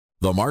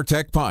The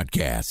MarTech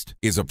Podcast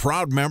is a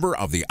proud member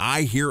of the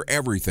I Hear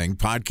Everything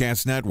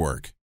Podcast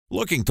Network.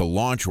 Looking to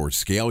launch or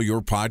scale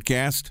your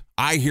podcast?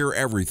 I Hear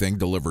Everything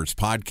delivers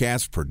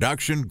podcast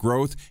production,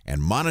 growth,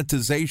 and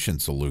monetization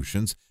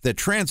solutions that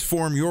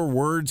transform your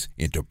words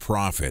into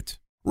profit.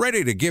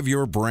 Ready to give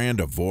your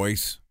brand a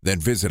voice? Then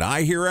visit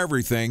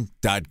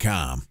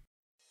iheareverything.com.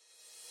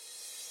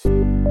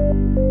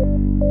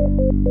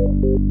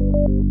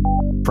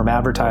 From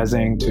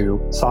advertising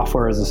to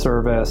software as a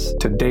service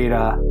to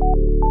data.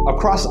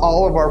 Across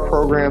all of our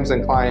programs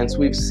and clients,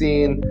 we've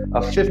seen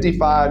a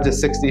 55 to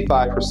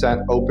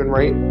 65% open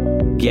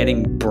rate.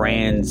 Getting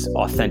brands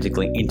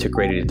authentically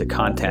integrated into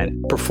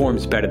content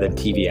performs better than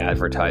TV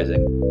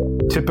advertising.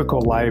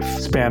 Typical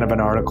lifespan of an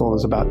article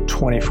is about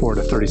 24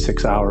 to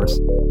 36 hours.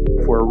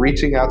 If we're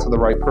reaching out to the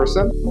right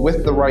person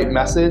with the right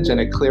message and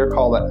a clear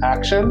call to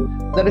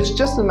action, then it's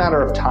just a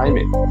matter of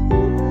timing.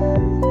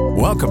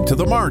 Welcome to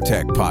the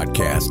MarTech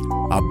Podcast,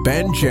 a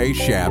Ben J.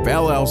 Schaap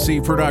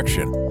LLC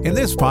production. In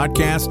this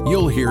podcast,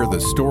 you'll hear the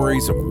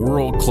stories of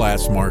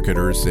world-class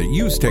marketers that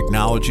use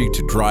technology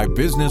to drive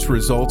business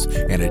results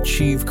and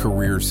achieve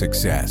career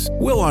success.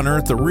 We'll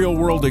unearth the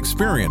real-world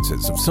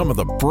experiences of some of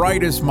the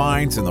brightest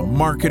minds in the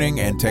marketing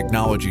and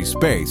technology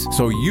space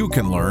so you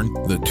can learn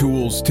the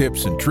tools,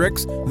 tips, and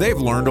tricks they've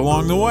learned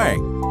along the way.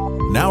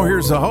 Now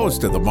here's the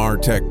host of the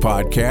MarTech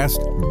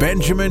Podcast,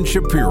 Benjamin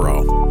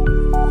Shapiro.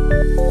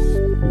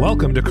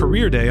 Welcome to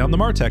Career Day on the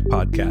MarTech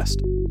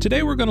Podcast.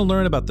 Today we're going to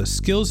learn about the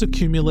skills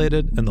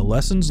accumulated and the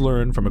lessons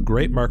learned from a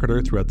great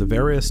marketer throughout the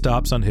various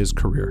stops on his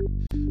career.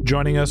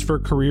 Joining us for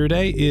Career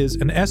Day is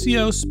an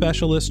SEO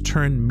specialist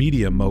turned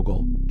media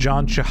mogul.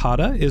 John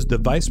Shehata is the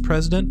Vice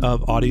President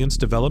of Audience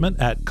Development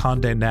at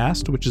Conde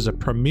Nast, which is a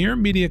premier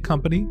media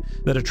company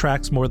that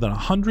attracts more than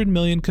 100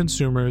 million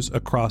consumers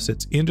across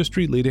its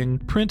industry-leading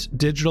print,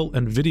 digital,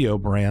 and video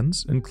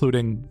brands,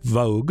 including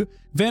Vogue,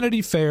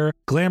 Vanity Fair,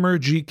 Glamour,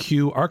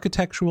 GQ,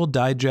 Architectural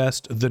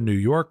Digest, The New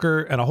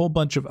Yorker, and a whole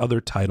bunch of other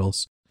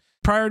titles.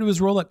 Prior to his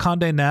role at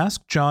Conde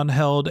Nast, John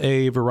held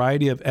a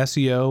variety of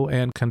SEO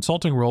and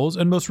consulting roles,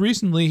 and most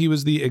recently he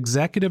was the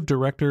Executive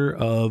Director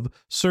of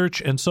Search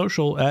and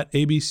Social at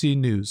ABC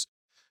News.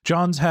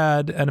 John's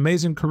had an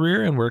amazing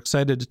career, and we're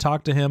excited to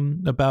talk to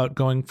him about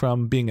going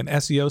from being an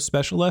SEO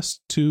specialist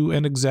to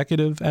an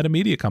executive at a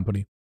media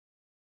company.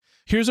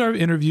 Here's our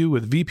interview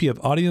with VP of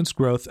Audience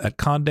Growth at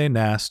Conde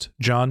Nast,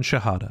 John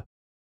Shehata.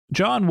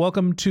 John,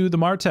 welcome to the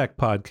MarTech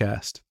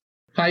Podcast.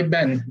 Hi,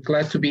 Ben.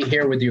 Glad to be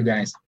here with you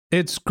guys.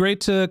 It's great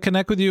to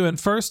connect with you. And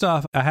first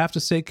off, I have to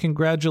say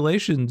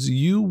congratulations.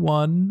 You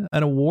won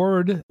an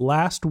award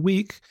last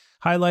week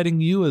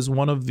highlighting you as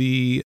one of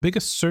the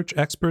biggest search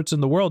experts in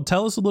the world.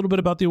 Tell us a little bit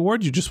about the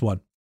award you just won.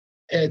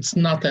 It's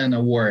not an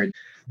award.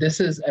 This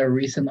is a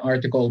recent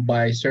article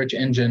by Search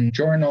Engine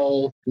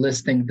Journal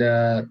listing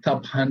the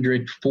top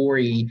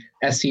 140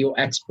 SEO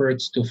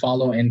experts to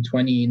follow in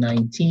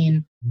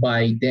 2019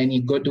 by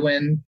Danny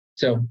Goodwin.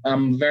 So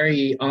I'm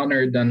very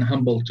honored and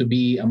humbled to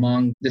be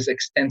among this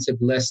extensive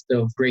list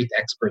of great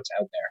experts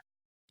out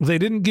there. They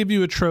didn't give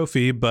you a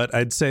trophy, but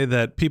I'd say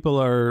that people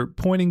are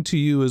pointing to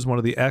you as one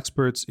of the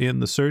experts in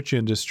the search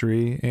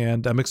industry.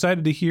 And I'm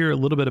excited to hear a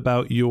little bit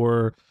about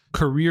your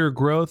career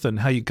growth and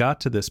how you got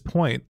to this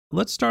point.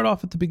 Let's start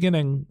off at the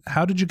beginning.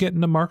 How did you get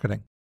into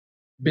marketing?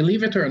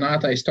 Believe it or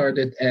not, I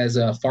started as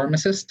a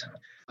pharmacist.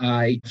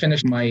 I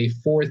finished my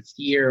fourth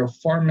year of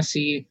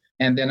pharmacy.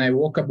 And then I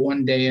woke up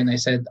one day and I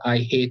said, I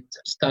hate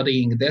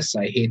studying this.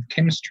 I hate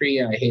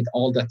chemistry. I hate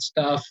all that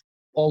stuff.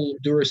 All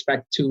due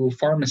respect to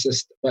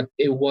pharmacists, but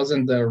it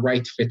wasn't the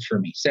right fit for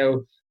me.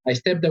 So I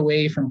stepped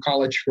away from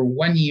college for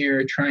 1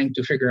 year trying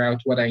to figure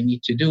out what I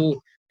need to do.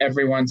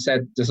 Everyone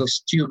said, this is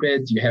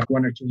stupid. You have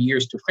 1 or 2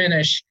 years to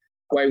finish.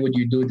 Why would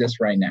you do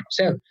this right now?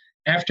 So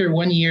after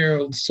 1 year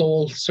of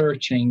soul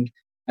searching,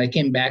 I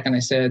came back and I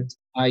said,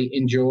 I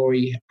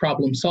enjoy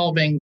problem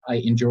solving. I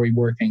enjoy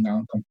working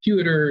on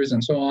computers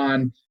and so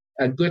on.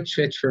 A good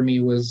fit for me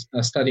was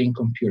studying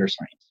computer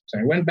science. So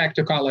I went back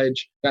to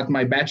college, got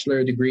my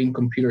bachelor degree in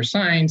computer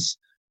science,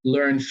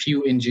 learned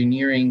few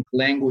engineering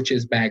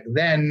languages back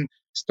then,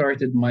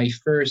 started my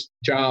first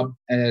job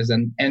as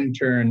an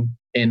intern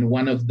in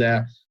one of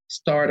the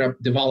startup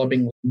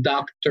developing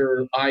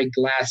doctor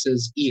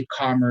eyeglasses,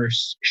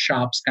 e-commerce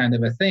shops kind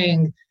of a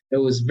thing. It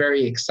was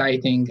very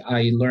exciting.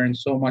 I learned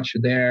so much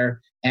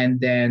there.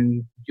 And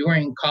then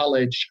during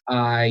college,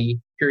 I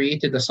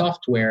created a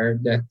software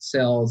that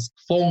sells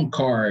phone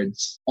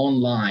cards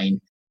online.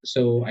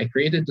 So I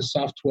created the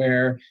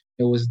software.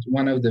 It was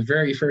one of the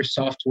very first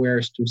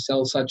softwares to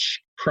sell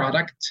such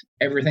product.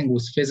 Everything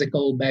was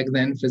physical back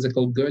then,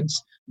 physical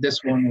goods. This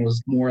one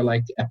was more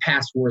like a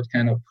password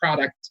kind of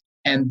product.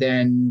 And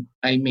then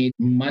I made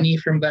money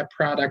from that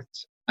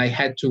product. I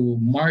had to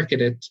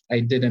market it. I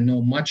didn't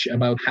know much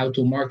about how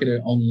to market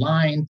it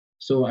online.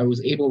 So I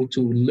was able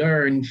to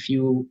learn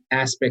few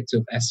aspects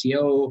of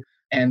SEO.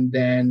 And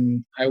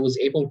then I was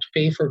able to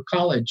pay for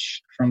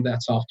college from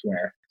that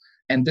software.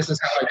 And this is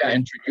how I got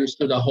introduced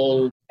to the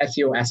whole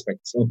SEO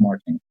aspects of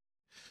marketing.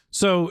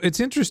 So it's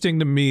interesting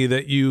to me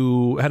that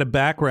you had a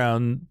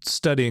background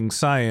studying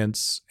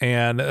science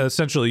and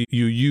essentially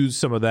you used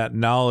some of that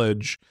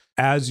knowledge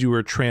as you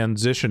were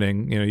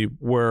transitioning. You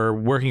were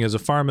working as a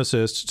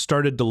pharmacist,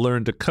 started to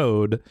learn to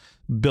code,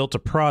 built a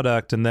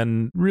product, and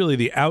then really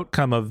the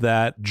outcome of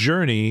that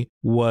journey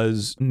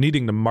was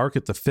needing to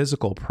market the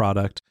physical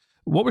product.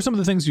 What were some of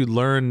the things you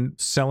learned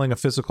selling a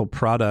physical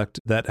product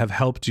that have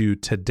helped you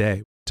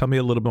today? Tell me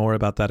a little more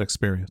about that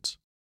experience.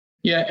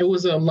 Yeah, it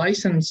was a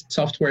licensed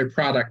software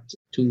product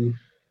to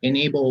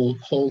enable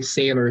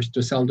wholesalers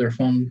to sell their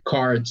phone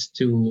cards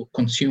to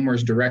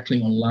consumers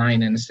directly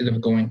online and instead of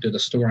going to the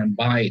store and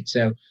buy it.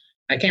 So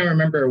I can't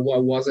remember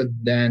what was it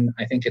then.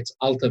 I think it's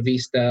Alta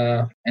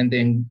Vista, and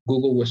then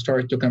Google was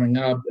started to coming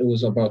up. It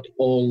was about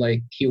all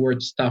like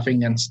keyword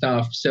stuffing and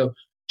stuff. So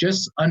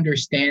just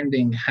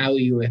understanding how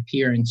you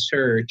appear in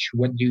search,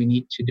 what do you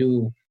need to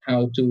do,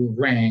 how to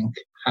rank,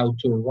 how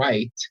to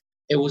write.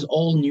 It was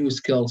all new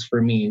skills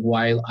for me.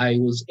 While I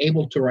was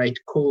able to write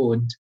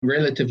code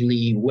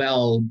relatively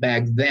well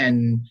back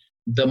then,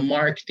 the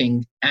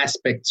marketing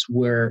aspects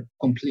were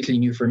completely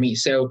new for me.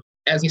 So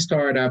as a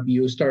startup,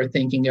 you start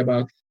thinking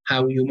about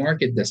how you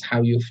market this,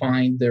 how you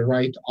find the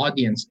right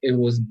audience. It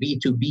was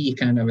B2B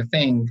kind of a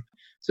thing.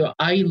 So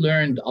I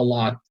learned a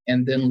lot.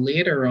 And then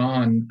later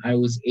on, I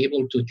was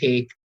able to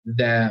take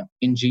the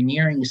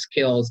engineering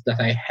skills that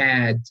I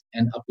had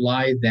and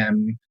apply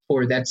them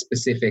for that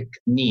specific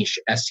niche,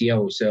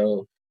 SEO.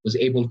 So was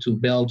able to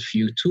build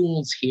few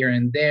tools here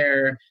and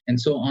there and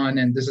so on.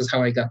 And this is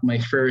how I got my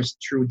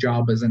first true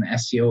job as an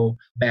SEO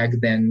back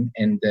then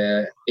in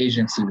the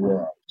agency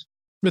world.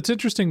 It's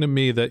interesting to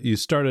me that you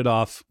started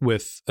off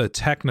with a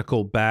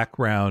technical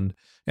background,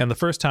 and the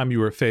first time you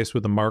were faced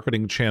with a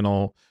marketing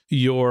channel,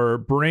 your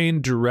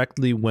brain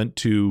directly went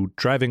to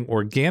driving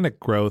organic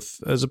growth,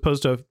 as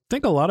opposed to, I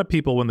think a lot of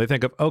people, when they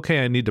think of,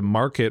 okay, I need to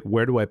market,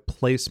 where do I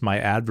place my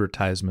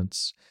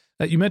advertisements?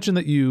 You mentioned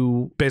that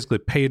you basically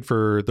paid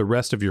for the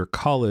rest of your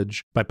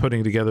college by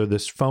putting together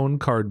this phone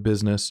card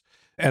business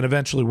and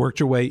eventually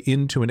worked your way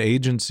into an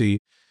agency.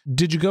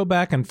 Did you go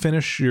back and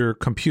finish your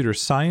computer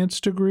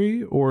science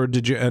degree, or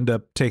did you end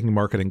up taking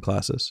marketing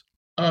classes?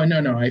 Oh,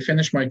 no. I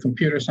finished my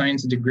computer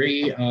science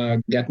degree,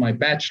 got my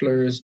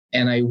bachelor's,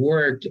 and I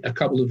worked a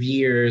couple of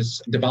years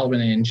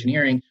development and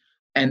engineering.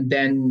 And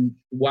then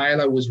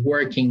while I was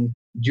working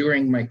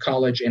during my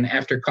college and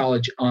after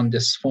college on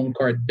this phone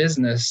card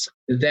business,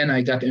 then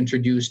I got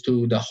introduced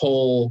to the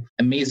whole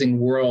amazing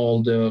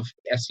world of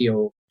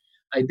SEO.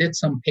 I did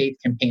some paid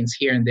campaigns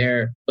here and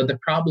there, but the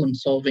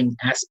problem-solving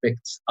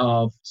aspects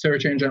of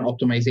search engine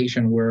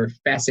optimization were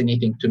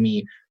fascinating to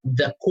me.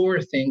 The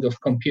core thing of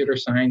computer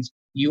science,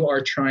 you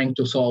are trying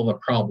to solve a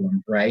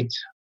problem, right?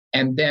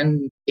 And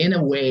then in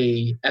a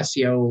way,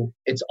 SEO,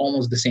 it's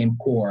almost the same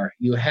core.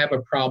 You have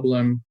a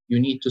problem, you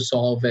need to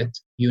solve it,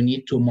 you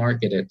need to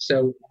market it.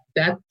 So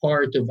that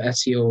part of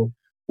SEO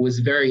was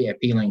very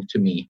appealing to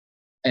me.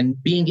 And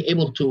being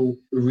able to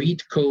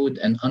read code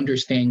and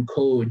understand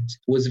code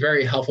was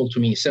very helpful to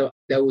me. So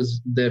that was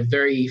the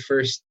very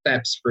first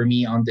steps for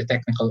me on the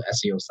technical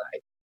SEO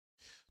side.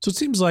 So it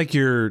seems like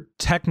your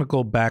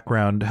technical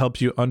background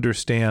helps you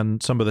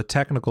understand some of the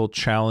technical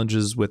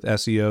challenges with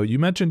SEO. You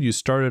mentioned you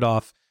started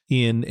off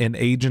in an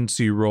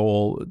agency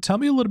role. Tell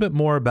me a little bit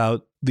more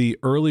about the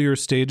earlier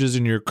stages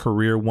in your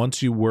career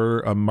once you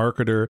were a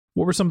marketer.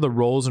 What were some of the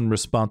roles and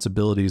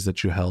responsibilities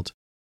that you held?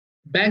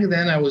 Back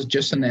then, I was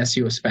just an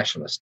SEO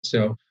specialist.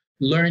 So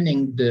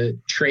learning the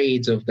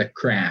trades of the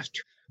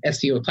craft,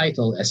 SEO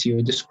title,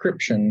 SEO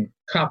description,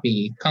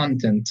 copy,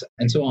 content,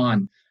 and so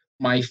on.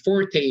 My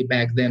forte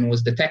back then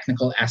was the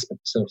technical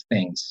aspects of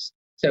things.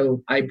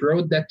 So I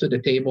brought that to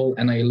the table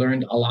and I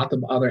learned a lot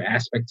of other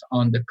aspects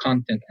on the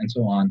content and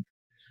so on.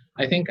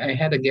 I think I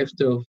had a gift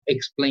of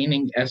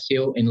explaining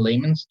SEO in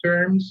layman's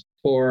terms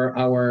for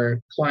our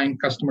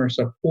client customer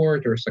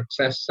support or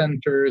success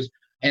centers.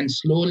 And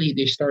slowly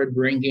they started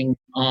bringing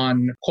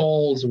on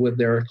calls with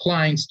their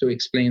clients to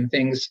explain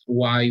things,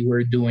 why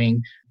we're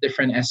doing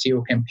different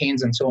SEO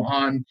campaigns and so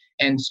on.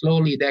 And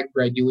slowly that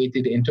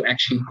graduated into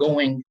actually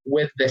going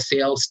with the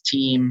sales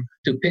team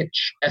to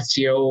pitch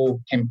SEO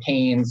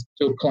campaigns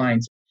to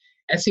clients.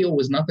 SEO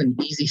was not an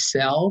easy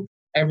sell.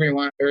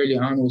 Everyone early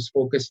on was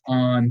focused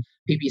on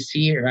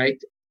PPC, right?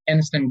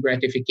 Instant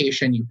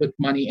gratification. You put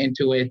money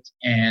into it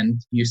and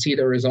you see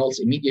the results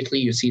immediately.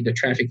 You see the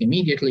traffic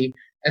immediately.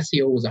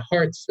 SEO was a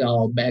hard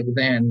sell back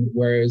then,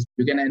 whereas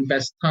you're going to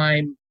invest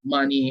time,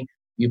 money,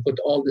 you put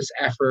all this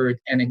effort,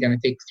 and it's going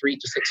to take 3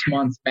 to 6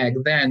 months back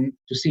then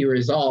to see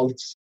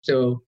results.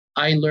 So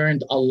I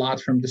learned a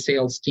lot from the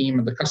sales team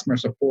and the customer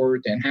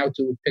support and how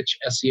to pitch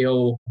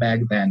SEO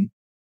back then.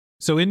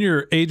 So in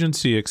your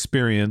agency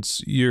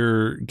experience,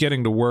 you're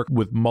getting to work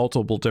with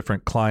multiple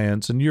different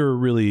clients and you're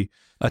really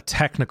a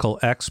technical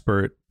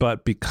expert,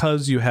 but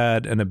because you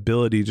had an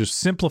ability to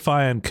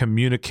simplify and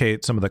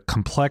communicate some of the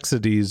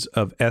complexities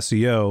of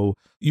SEO,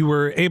 you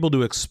were able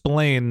to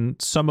explain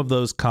some of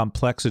those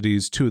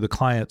complexities to the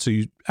client. So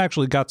you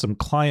actually got some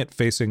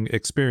client-facing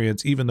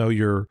experience, even though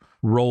your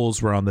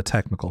roles were on the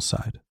technical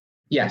side.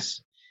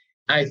 Yes.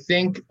 I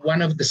think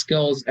one of the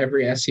skills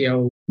every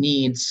SEO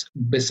needs,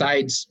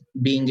 besides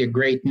being a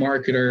great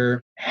marketer,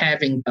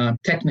 having a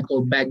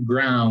technical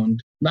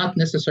background, not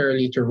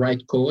necessarily to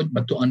write code,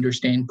 but to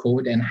understand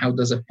code and how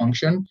does it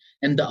function.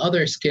 And the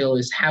other skill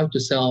is how to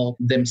sell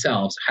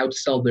themselves, how to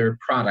sell their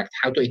product,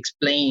 how to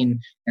explain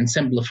and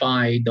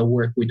simplify the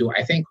work we do.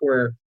 I think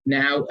we're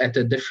now at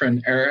a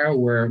different era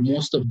where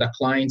most of the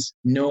clients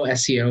know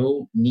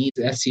SEO, need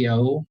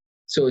SEO.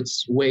 So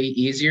it's way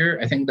easier.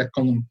 I think the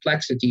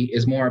complexity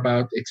is more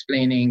about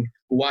explaining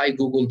why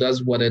Google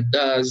does what it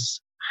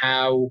does,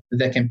 how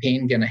the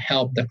campaign going to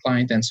help the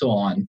client, and so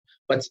on.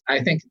 But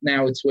I think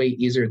now it's way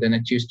easier than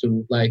it used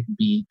to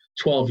be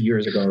 12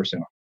 years ago or so.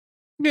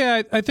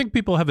 Yeah, I think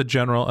people have a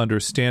general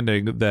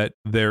understanding that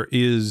there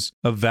is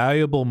a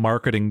valuable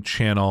marketing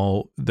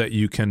channel that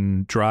you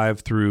can drive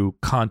through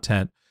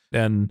content,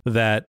 and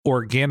that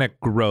organic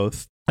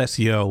growth,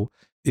 SEO,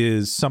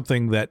 is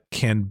something that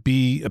can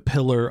be a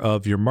pillar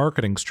of your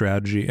marketing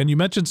strategy. And you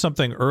mentioned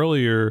something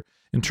earlier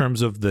in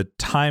terms of the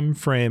time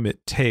frame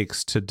it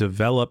takes to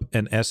develop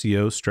an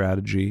SEO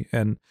strategy.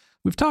 And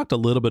we've talked a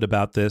little bit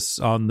about this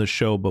on the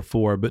show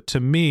before, but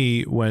to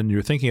me, when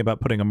you're thinking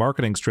about putting a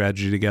marketing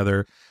strategy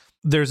together,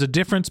 there's a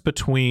difference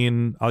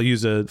between, I'll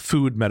use a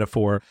food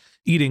metaphor,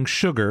 eating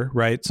sugar,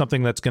 right?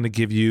 Something that's going to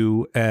give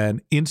you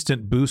an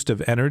instant boost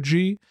of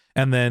energy,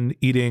 and then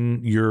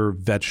eating your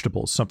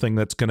vegetables, something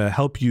that's going to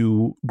help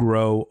you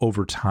grow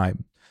over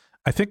time.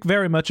 I think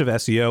very much of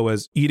SEO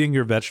as eating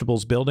your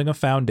vegetables, building a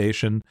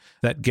foundation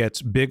that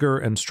gets bigger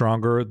and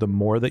stronger the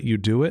more that you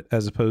do it,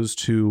 as opposed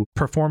to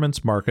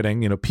performance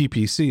marketing.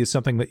 PPC is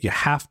something that you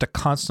have to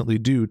constantly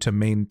do to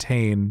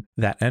maintain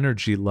that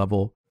energy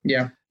level.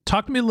 Yeah.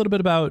 Talk to me a little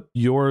bit about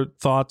your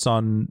thoughts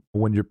on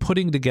when you're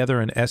putting together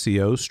an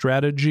SEO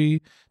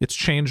strategy. It's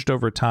changed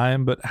over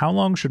time, but how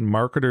long should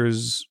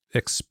marketers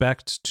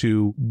expect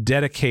to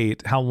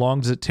dedicate? How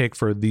long does it take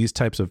for these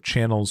types of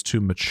channels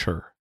to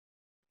mature?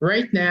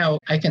 Right now,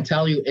 I can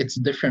tell you it's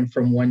different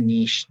from one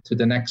niche to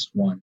the next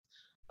one.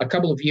 A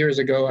couple of years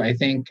ago, I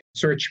think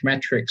search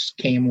metrics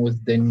came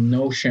with the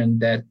notion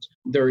that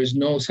there is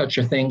no such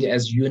a thing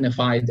as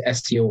unified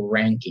SEO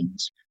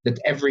rankings, that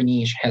every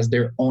niche has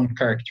their own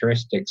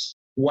characteristics.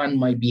 One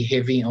might be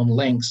heavy on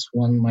links,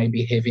 one might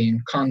be heavy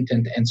in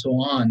content, and so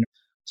on.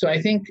 So I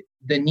think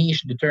the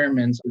niche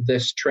determines the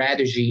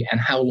strategy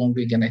and how long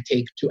we're going to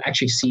take to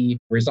actually see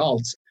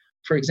results.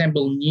 For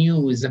example,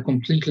 news is a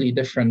completely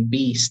different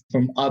beast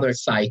from other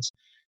sites.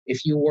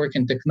 If you work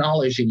in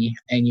technology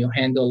and you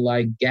handle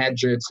like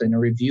gadgets and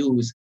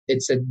reviews,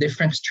 it's a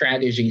different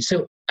strategy.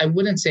 So I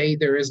wouldn't say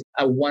there is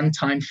a one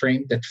time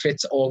frame that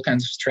fits all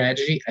kinds of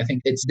strategy. I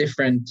think it's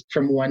different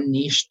from one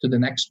niche to the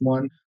next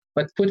one.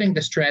 But putting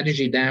the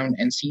strategy down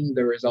and seeing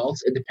the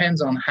results, it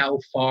depends on how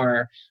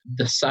far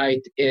the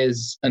site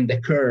is on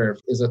the curve.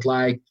 Is it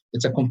like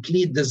it's a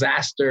complete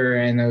disaster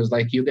and it was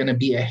like you're going to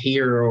be a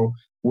hero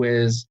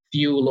with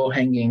few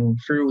low-hanging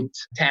fruit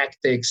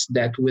tactics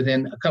that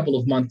within a couple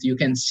of months you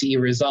can see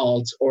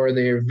results, or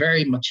they're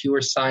very mature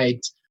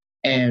sites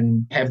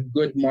and have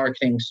good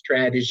marketing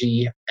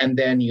strategy, and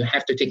then you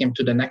have to take them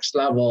to the next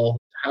level,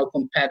 how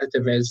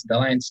competitive is the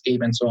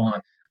landscape and so on.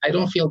 I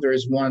don't feel there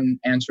is one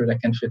answer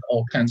that can fit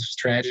all kinds of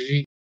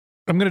strategy.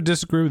 I'm going to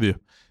disagree with you.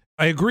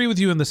 I agree with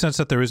you in the sense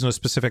that there is no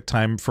specific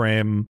time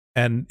frame,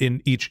 and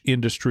in each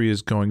industry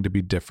is going to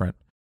be different.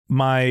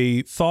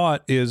 My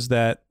thought is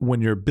that when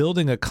you're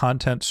building a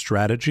content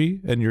strategy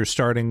and you're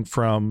starting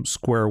from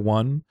square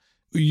one,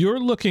 you're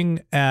looking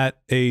at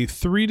a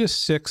 3 to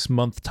 6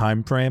 month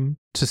time frame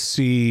to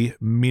see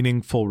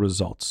meaningful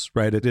results,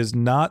 right? It is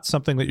not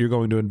something that you're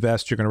going to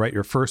invest. You're going to write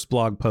your first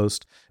blog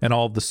post and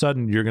all of a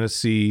sudden you're going to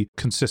see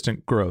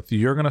consistent growth.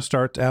 You're going to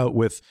start out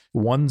with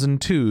ones and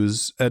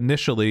twos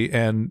initially,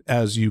 and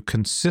as you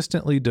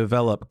consistently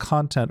develop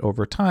content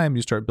over time,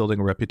 you start building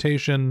a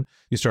reputation,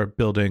 you start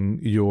building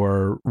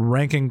your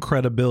ranking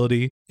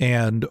credibility,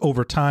 and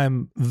over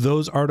time,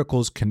 those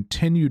articles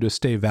continue to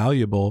stay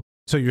valuable.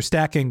 So you're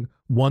stacking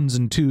ones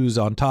and twos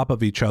on top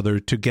of each other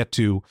to get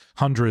to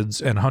hundreds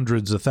and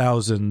hundreds of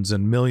thousands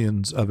and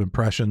millions of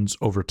impressions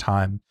over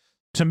time.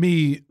 To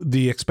me,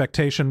 the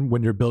expectation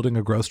when you're building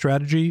a growth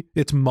strategy,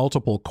 it's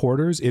multiple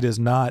quarters. It is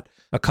not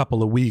a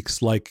couple of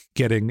weeks like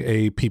getting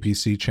a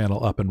PPC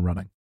channel up and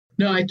running.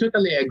 No, I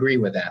totally agree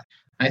with that.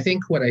 I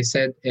think what I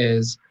said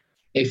is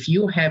if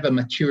you have a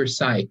mature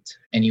site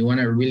and you want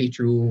to really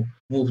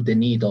move the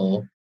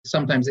needle,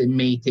 sometimes it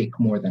may take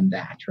more than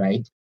that,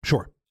 right?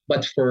 Sure.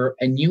 But for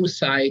a new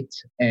site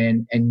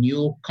and a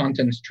new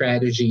content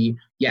strategy,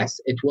 yes,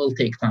 it will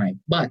take time.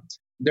 But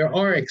there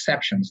are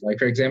exceptions. Like,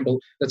 for example,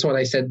 that's what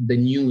I said, the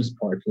news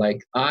part.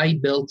 Like, I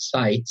built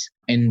sites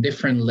in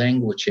different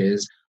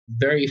languages,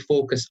 very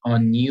focused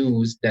on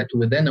news, that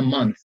within a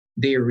month,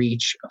 they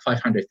reach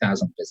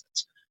 500,000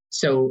 visits.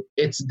 So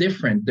it's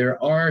different.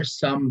 There are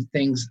some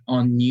things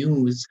on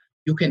news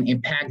you can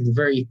impact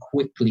very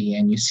quickly,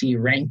 and you see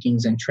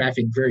rankings and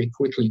traffic very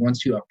quickly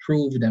once you are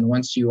approved and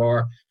once you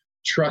are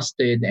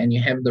trusted and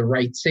you have the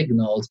right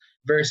signals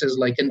versus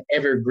like an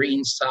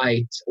evergreen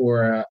site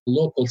or a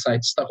local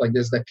site, stuff like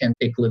this that can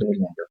take a little bit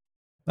longer.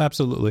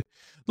 Absolutely.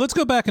 Let's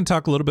go back and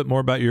talk a little bit more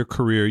about your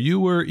career. You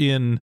were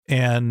in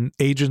an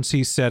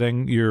agency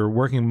setting. You're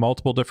working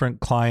multiple different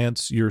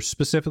clients. You're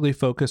specifically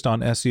focused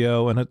on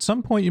SEO. And at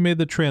some point, you made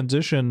the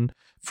transition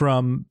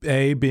from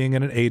A, being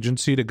in an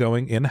agency to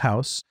going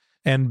in-house,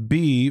 and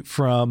B,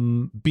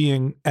 from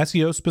being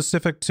SEO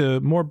specific to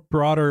more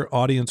broader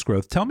audience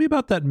growth. Tell me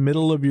about that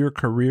middle of your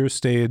career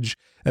stage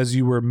as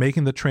you were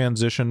making the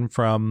transition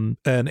from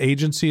an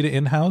agency to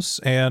in-house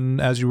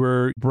and as you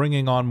were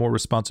bringing on more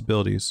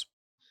responsibilities.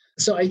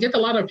 So I get a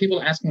lot of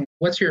people asking,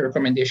 what's your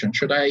recommendation?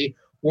 Should I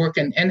work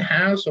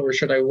in-house or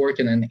should I work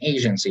in an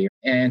agency?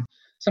 And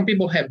some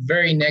people have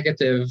very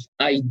negative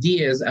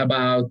ideas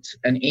about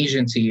an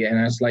agency,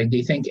 and it's like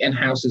they think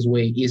in-house is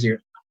way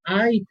easier.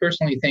 I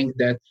personally think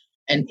that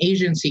an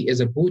agency is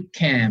a boot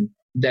camp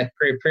that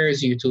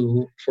prepares you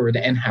for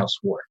the in-house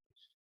work.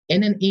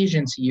 In an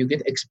agency, you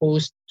get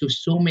exposed to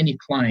so many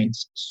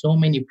clients, so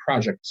many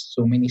projects,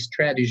 so many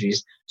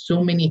strategies,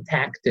 so many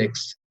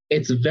tactics.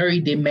 It's very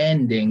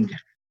demanding.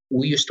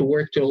 We used to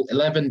work till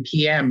 11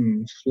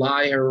 p.m.,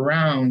 fly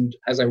around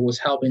as I was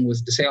helping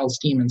with the sales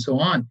team and so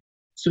on.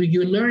 So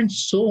you learn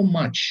so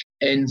much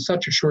in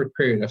such a short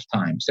period of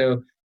time.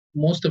 So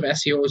most of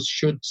SEOs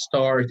should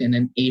start in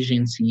an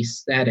agency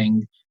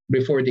setting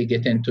before they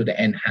get into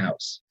the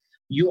in-house.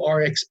 You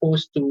are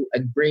exposed to a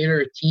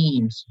greater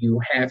teams. You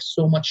have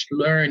so much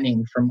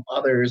learning from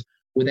others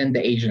within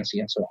the agency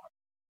and so on.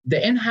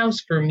 The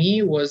in-house for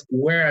me was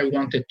where I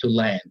wanted to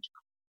land.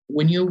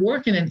 When you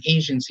work in an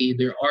agency,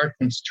 there are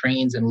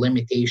constraints and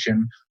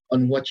limitations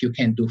on what you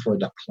can do for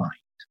the client.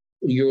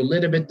 You're a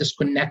little bit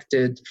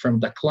disconnected from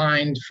the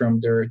client,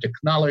 from their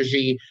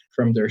technology,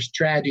 from their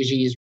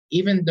strategies.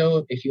 Even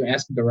though if you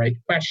ask the right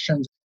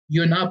questions,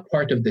 you're not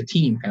part of the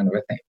team kind of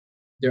a thing.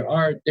 There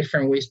are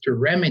different ways to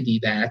remedy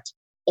that.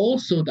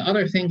 Also, the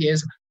other thing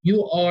is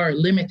you are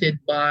limited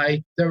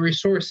by the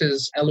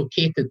resources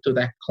allocated to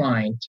that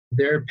client,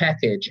 their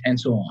package, and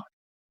so on.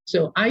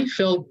 So I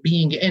felt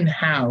being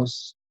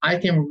in-house, I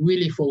can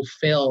really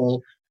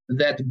fulfill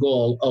that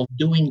goal of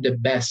doing the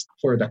best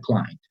for the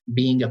client,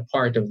 being a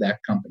part of that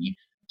company.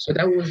 So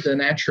that was the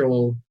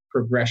natural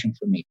progression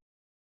for me.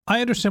 I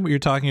understand what you're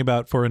talking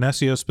about. For an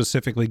SEO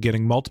specifically,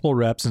 getting multiple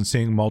reps and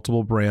seeing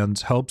multiple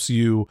brands helps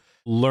you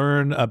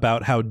learn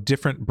about how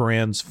different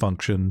brands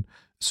function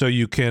so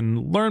you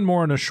can learn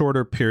more in a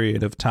shorter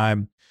period of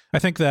time. I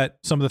think that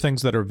some of the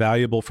things that are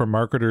valuable for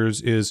marketers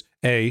is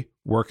A,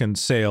 work in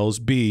sales,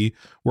 B,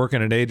 work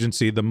in an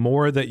agency. The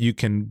more that you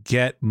can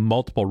get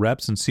multiple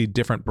reps and see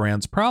different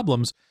brands'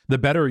 problems, the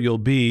better you'll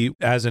be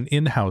as an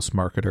in-house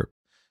marketer.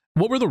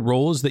 What were the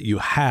roles that you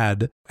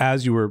had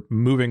as you were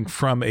moving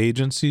from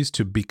agencies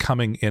to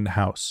becoming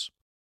in-house?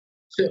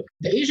 So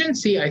the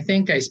agency, I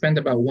think I spent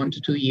about 1 to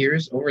 2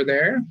 years over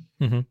there.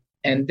 Mm-hmm.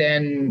 And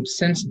then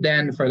since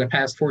then, for the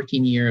past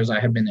 14 years, I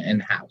have been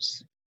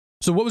in-house.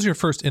 So what was your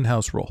first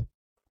in-house role?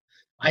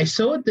 I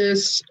saw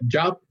this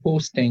job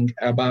posting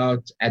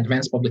about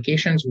Advanced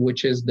Publications,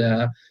 which is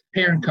the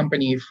parent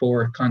company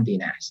for Conde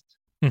Nast.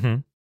 Mm-hmm.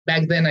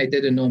 Back then, I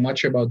didn't know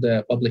much about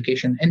the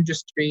publication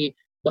industry,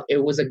 but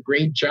it was a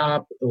great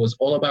job. It was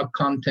all about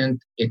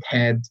content. It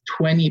had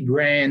 20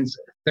 brands,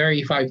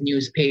 35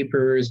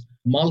 newspapers,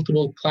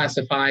 multiple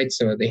classifieds.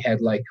 So they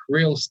had like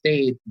real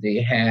estate,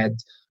 they had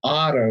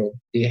auto,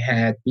 they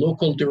had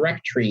local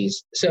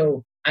directories.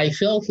 So I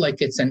felt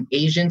like it's an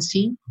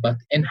agency, but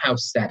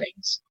in-house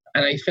settings.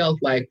 And I felt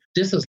like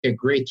this is a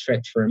great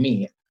fit for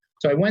me.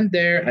 So I went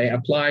there, I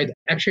applied.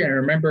 Actually, I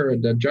remember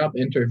the job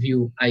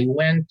interview, I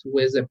went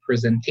with a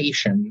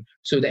presentation.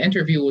 So the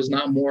interview was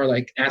not more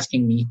like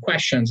asking me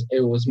questions.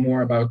 It was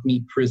more about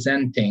me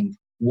presenting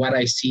what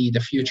I see the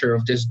future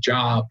of this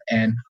job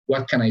and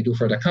what can I do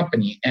for the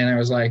company. And I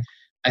was like,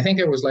 I think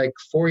it was like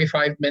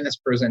 45 minutes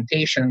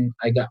presentation.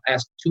 I got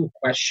asked 2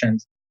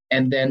 questions.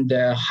 And then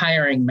the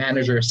hiring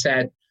manager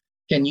said,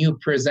 can you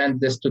present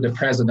this to the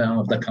president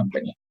of the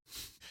company?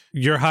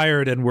 You're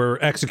hired and we're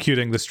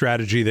executing the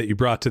strategy that you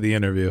brought to the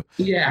interview.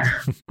 Yeah.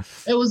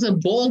 It was a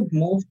bold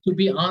move, to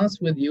be honest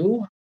with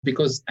you,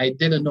 because I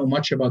didn't know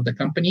much about the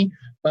company,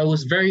 but it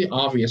was very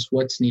obvious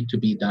what's need to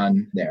be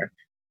done there.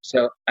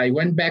 So I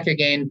went back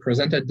again,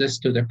 presented this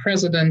to the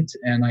president,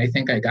 and I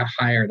think I got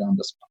hired on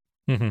the spot.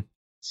 Mm-hmm.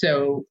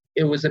 So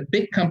it was a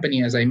big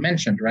company, as I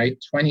mentioned, right?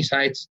 20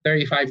 sites,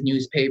 35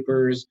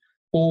 newspapers,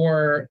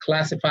 4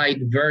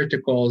 classified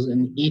verticals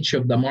in each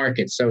of the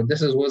markets. So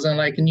this wasn't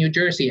like New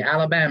Jersey,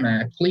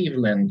 Alabama,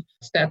 Cleveland,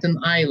 Staten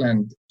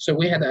Island. So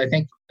we had, I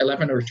think,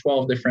 11 or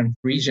 12 different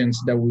regions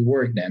that we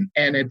worked in.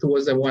 And it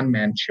was a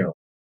one-man show.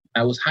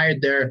 I was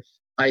hired there.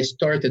 I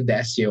started the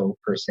SEO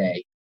per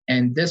se.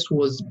 And this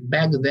was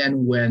back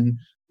then when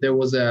there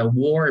was a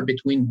war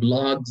between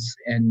blogs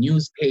and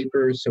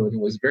newspapers. So it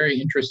was very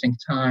interesting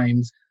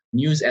times.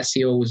 News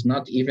SEO was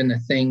not even a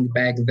thing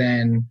back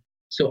then.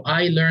 So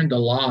I learned a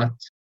lot,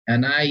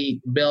 and I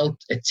built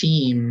a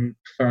team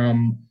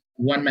from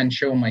one-man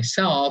show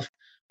myself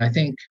I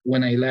think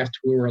when I left,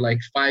 we were like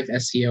 5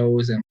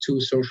 SEOs and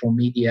 2 social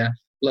media,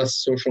 plus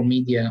social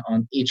media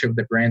on each of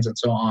the brands and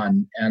so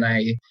on. And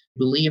I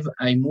believe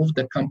I moved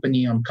the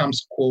company on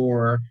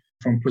Comscore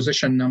from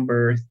position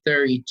number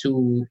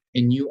 32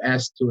 in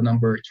US to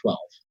number 12.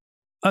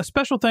 A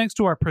special thanks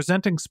to our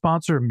presenting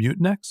sponsor,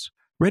 Mutinex.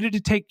 Ready to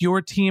take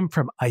your team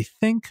from I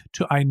think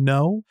to I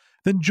know?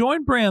 Then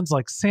join brands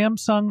like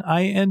Samsung,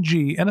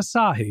 ING, and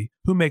Asahi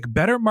who make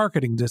better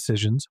marketing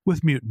decisions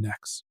with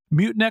Mutinex.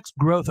 Mutinex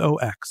Growth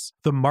OX,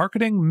 the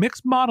marketing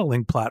mix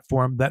modeling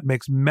platform that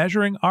makes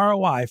measuring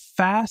ROI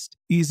fast,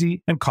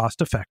 easy, and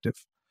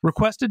cost-effective.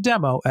 Request a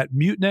demo at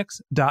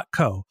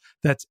mutinex.co.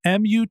 That's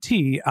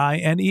MUTINEX.co.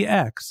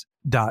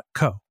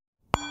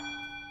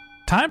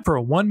 Time for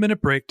a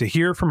 1-minute break to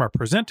hear from our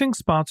presenting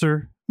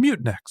sponsor,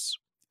 Mutinex.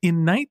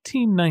 In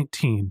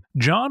 1919,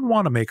 John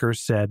Wanamaker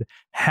said,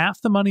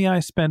 "Half the money I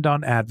spend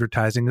on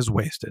advertising is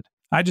wasted.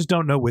 I just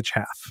don't know which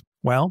half."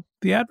 Well,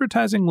 the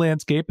advertising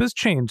landscape has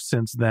changed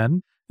since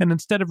then, and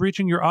instead of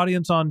reaching your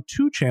audience on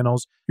 2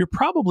 channels, you're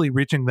probably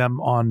reaching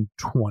them on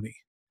 20.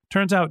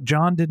 Turns out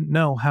John didn't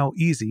know how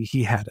easy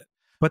he had it.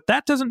 But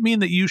that doesn't mean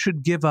that you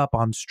should give up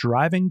on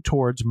striving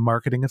towards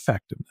marketing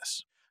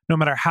effectiveness. No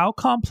matter how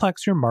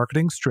complex your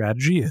marketing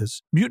strategy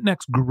is,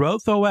 Mutinex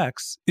Growth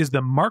OX is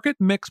the market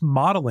mix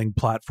modeling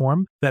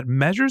platform that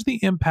measures the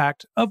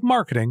impact of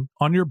marketing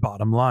on your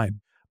bottom line.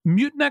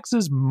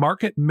 Mutinex's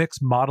market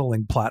mix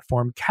modeling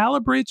platform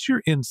calibrates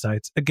your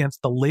insights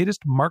against the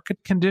latest market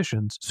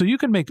conditions so you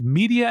can make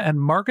media and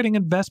marketing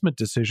investment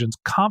decisions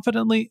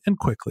confidently and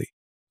quickly.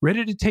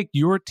 Ready to take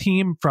your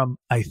team from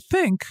I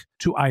think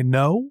to I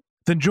know?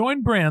 Then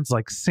join brands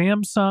like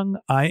Samsung,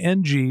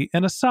 ING,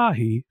 and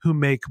Asahi who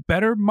make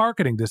better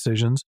marketing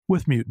decisions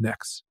with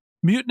Mutinex.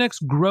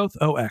 Mutinex Growth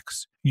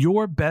OX.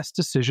 Your best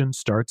decision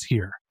starts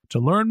here. To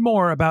learn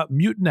more about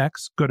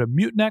Mutinex, go to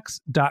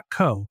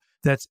mutinex.co.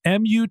 That's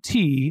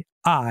MUTINEX.co.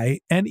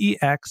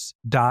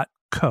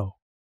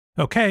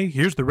 Okay,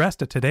 here's the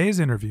rest of today's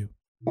interview.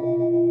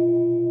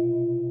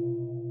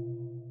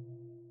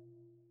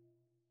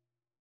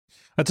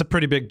 That's a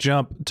pretty big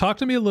jump. Talk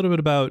to me a little bit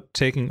about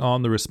taking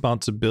on the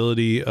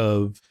responsibility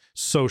of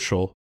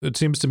social. It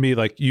seems to me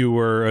like you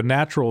were a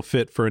natural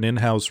fit for an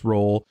in-house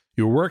role.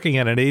 You were working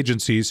at an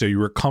agency, so you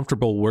were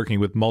comfortable working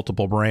with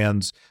multiple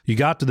brands. You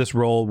got to this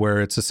role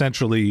where it's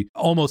essentially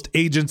almost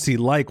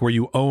agency-like, where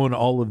you own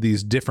all of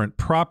these different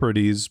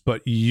properties,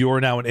 but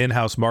you're now an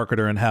in-house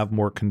marketer and have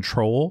more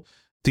control.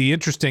 The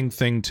interesting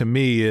thing to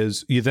me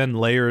is you then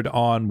layered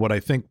on what I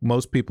think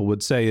most people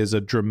would say is a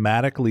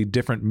dramatically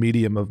different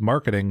medium of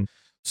marketing.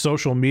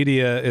 Social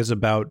media is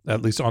about,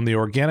 at least on the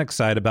organic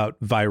side, about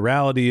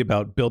virality,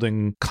 about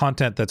building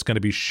content that's going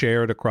to be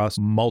shared across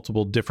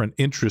multiple different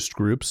interest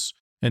groups.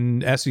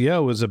 And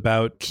SEO is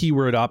about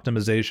keyword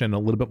optimization, a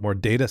little bit more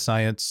data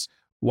science.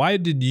 Why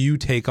did you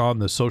take on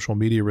the social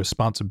media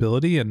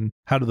responsibility, and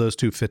how do those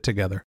two fit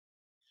together?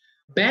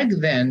 Back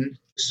then,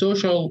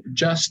 social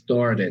just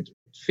started.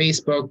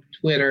 Facebook,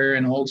 Twitter,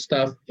 and all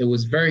stuff. It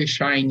was very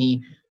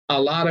shiny. A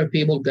lot of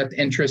people got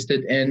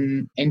interested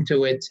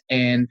into it,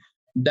 and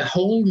the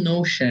whole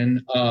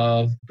notion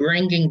of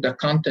bringing the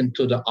content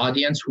to the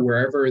audience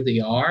wherever they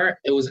are,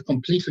 it was a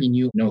completely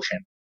new notion.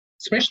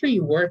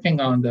 Especially working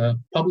on the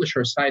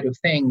publisher side of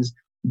things,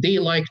 they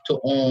like to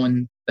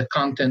own the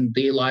content.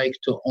 They like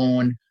to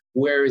own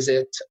where is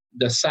it.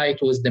 The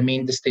site was the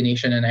main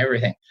destination and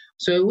everything.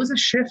 So it was a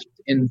shift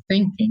in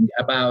thinking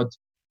about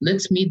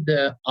let's meet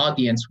the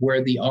audience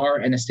where they are,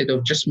 and instead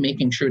of just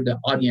making sure the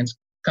audience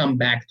come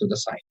back to the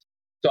site.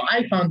 So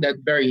I found that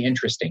very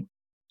interesting.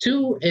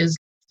 2 is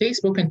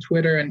Facebook and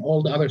Twitter and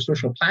all the other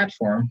social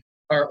platforms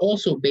are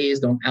also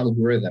based on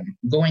algorithm,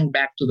 going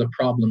back to the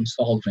problem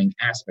solving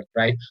aspect,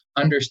 right?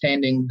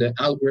 Understanding the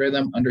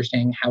algorithm,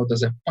 understanding how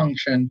does it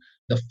function,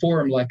 the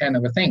formula kind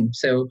of a thing.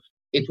 So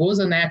it was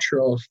a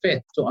natural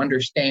fit to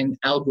understand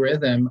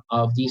algorithm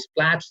of these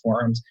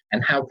platforms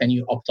and how can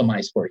you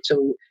optimize for it.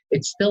 So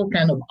it's still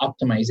kind of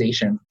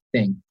optimization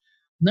thing.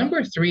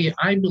 Number 3,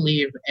 I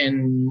believe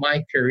in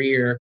my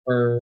career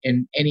or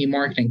in any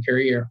marketing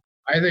career,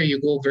 either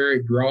you go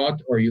very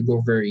broad or you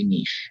go very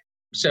niche.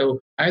 So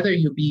either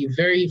you be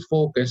very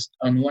focused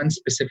on one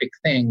specific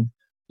thing,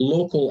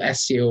 local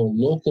SEO,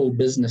 local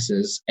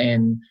businesses,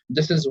 and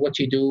this is what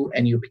you do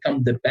and you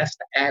become the best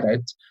at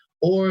it,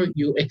 or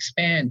you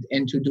expand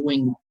into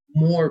doing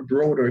more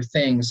broader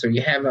things. So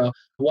you have a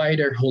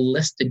wider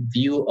holistic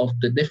view of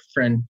the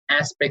different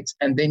aspects,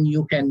 and then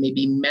you can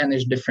maybe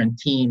manage different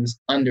teams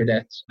under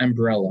that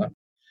umbrella.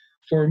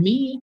 For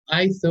me,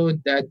 I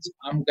thought that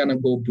I'm going to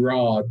go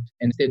broad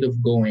instead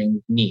of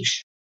going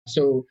niche.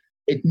 So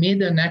it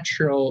made a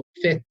natural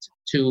fit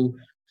to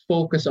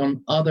focus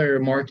on other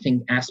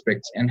marketing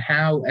aspects and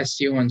how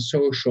SEO and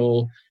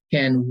social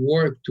can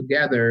work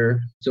together.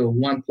 So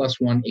 1 +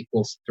 1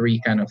 =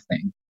 3 kind of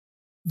thing.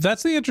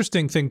 That's the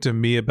interesting thing to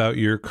me about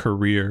your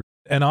career.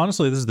 And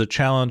honestly, this is the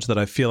challenge that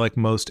I feel like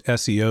most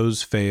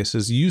SEOs face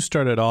is you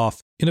started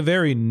off in a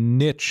very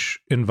niche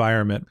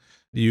environment.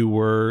 You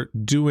were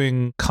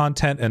doing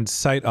content and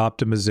site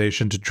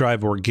optimization to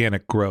drive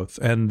organic growth.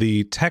 And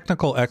the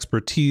technical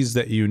expertise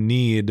that you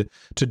need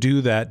to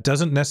do that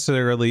doesn't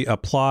necessarily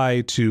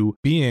apply to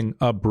being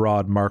a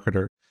broad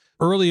marketer.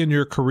 Early in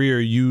your career,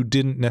 you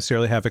didn't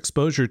necessarily have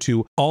exposure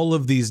to all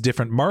of these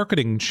different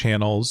marketing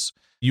channels.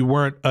 You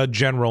weren't a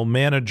general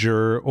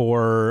manager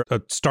or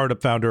a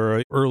startup founder or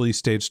an early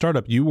stage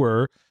startup. You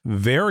were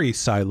very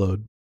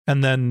siloed.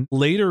 And then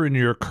later in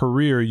your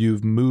career,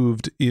 you've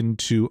moved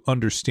into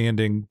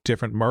understanding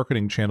different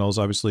marketing channels.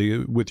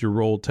 Obviously, with your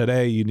role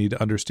today, you need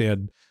to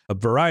understand a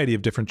variety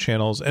of different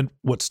channels. And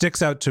what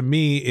sticks out to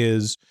me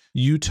is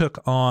you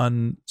took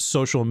on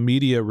social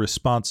media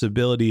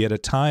responsibility at a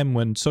time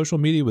when social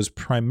media was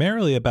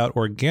primarily about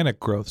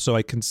organic growth. So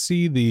I can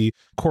see the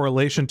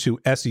correlation to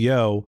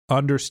SEO,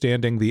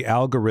 understanding the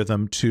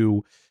algorithm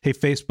to, hey,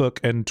 Facebook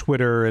and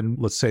Twitter, and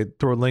let's say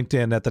throw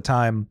LinkedIn at the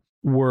time,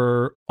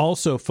 were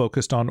also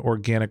focused on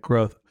organic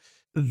growth.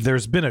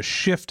 There's been a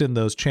shift in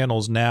those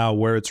channels now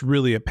where it's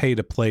really a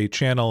pay-to-play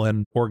channel,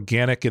 and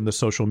organic in the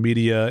social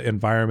media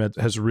environment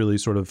has really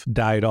sort of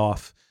died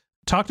off.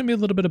 Talk to me a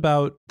little bit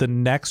about the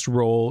next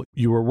role.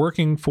 You were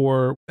working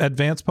for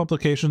Advanced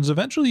Publications.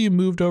 Eventually you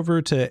moved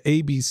over to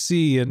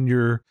ABC and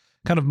you're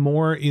kind of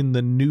more in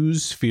the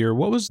news sphere.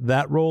 What was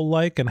that role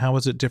like, and how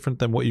was it different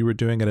than what you were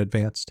doing at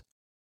Advanced?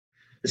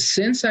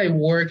 Since I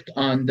worked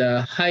on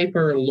the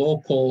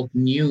hyper-local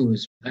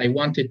news, I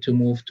wanted to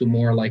move to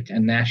more like a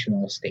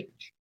national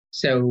stage.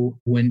 So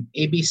when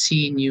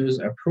ABC News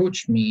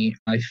approached me,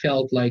 I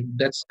felt like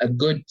that's a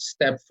good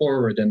step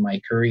forward in my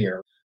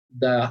career.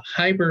 The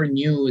hyper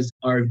news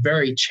are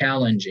very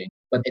challenging,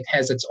 but it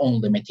has its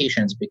own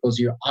limitations because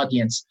your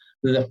audience,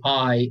 the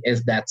pie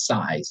is that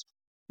size.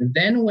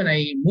 Then when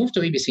I moved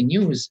to ABC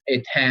News,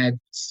 it had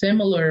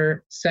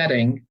similar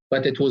setting,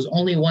 but it was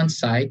only one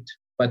site.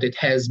 But it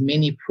has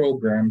many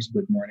programs,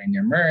 Good Morning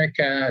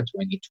America,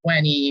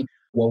 2020,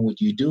 What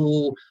Would You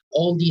Do,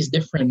 all these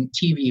different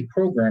TV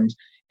programs.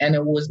 And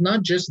it was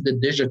not just the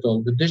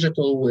digital. The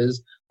digital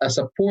was a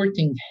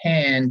supporting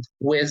hand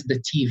with the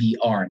TV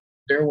arm.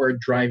 They were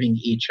driving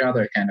each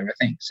other kind of a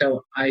thing.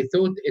 So I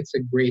thought it's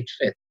a great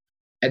fit.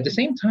 At the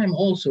same time,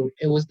 also,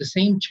 it was the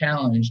same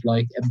challenge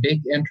like a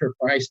big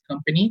enterprise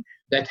company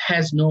that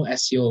has no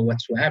SEO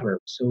whatsoever.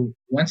 So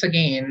once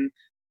again,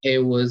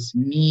 it was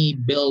me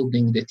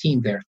building the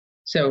team there.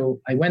 So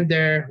I went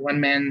there,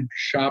 one-man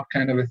shop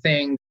kind of a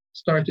thing,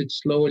 started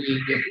slowly.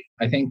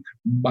 I think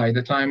by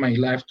the time I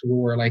left, we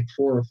were like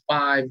 4 or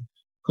 5,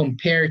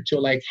 compared to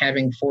like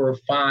having 4 or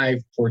 5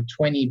 for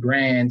 20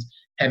 brands,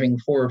 having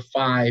 4 or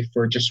 5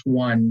 for just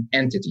one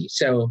entity.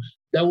 So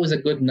that was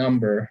a good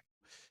number.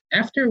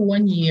 After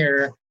 1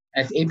 year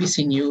at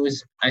ABC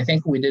News, I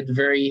think we did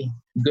very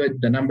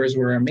good. The numbers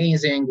were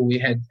amazing. We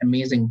had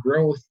amazing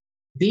growth.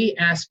 They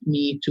asked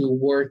me to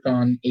work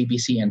on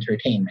ABC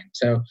Entertainment.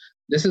 So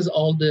this is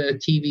all the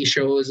TV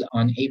shows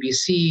on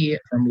ABC,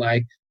 from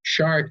like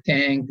Shark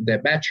Tank, The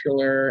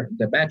Bachelor,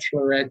 The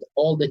Bachelorette,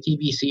 all the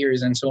TV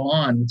series and so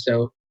on.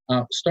 So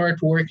start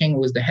working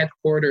with the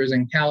headquarters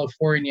in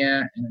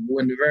California, and it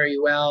went very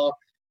well.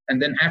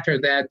 And then after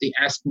that, they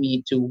asked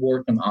me to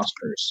work on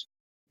Oscars.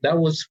 That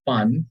was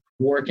fun,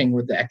 working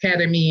with the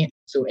Academy.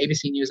 So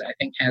ABC News, I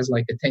think, has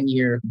like a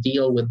 10-year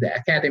deal with the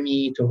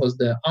Academy to host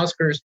the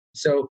Oscars.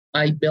 So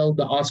I built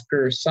the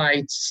Oscar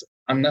sites.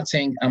 I'm not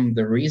saying I'm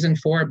the reason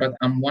for it, but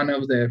I'm one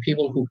of the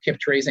people who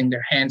kept raising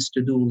their hands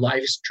to do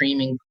live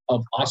streaming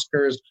of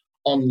Oscars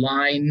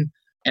online.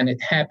 And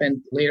it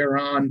happened later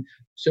on.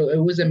 So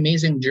it was an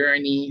amazing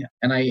journey,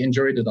 and I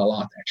enjoyed it a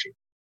lot, actually.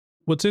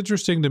 What's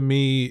interesting to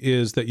me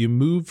is that you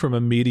move from a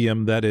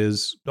medium that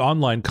is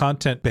online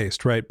content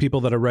based, right?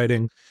 People that are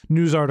writing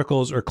news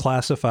articles or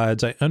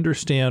classifieds. I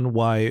understand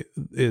why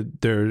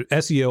their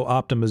SEO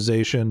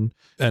optimization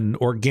and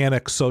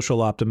organic social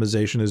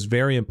optimization is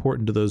very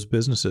important to those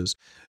businesses.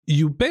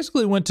 You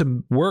basically went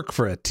to work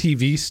for a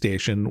TV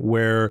station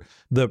where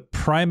the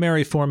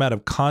primary format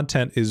of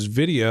content is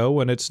video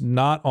and it's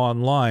not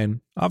online.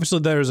 Obviously,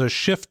 there's a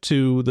shift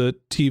to the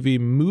TV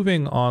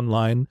moving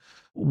online.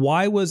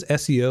 Why was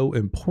SEO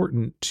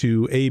important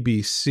to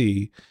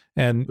ABC?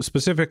 And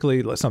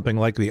specifically, something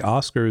like the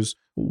Oscars,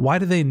 why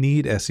do they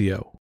need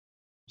SEO?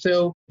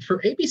 So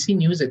for ABC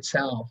News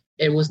itself,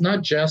 it was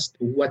not just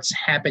what's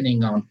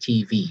happening on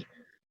TV.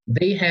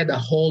 They had a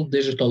whole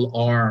digital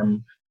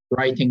arm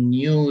writing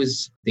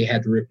news. They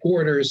had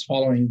reporters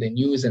following the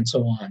news and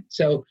so on.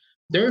 So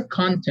their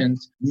content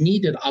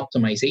needed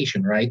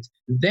optimization, right?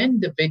 Then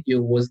the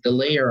video was the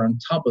layer on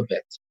top of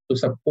it to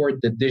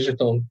support the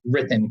digital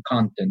written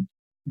content.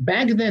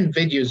 Back then,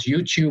 videos,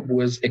 YouTube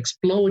was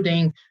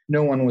exploding.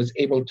 No one was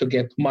able to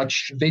get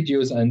much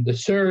videos on the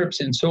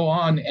SERPs and so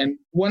on. And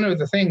one of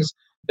the things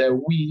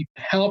that we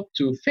help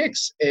to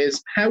fix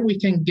is how we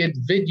can get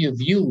video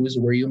views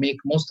where you make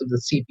most of the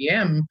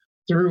CPM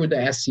through the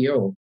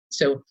SEO.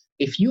 So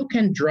if you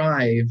can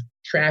drive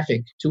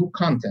traffic to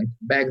content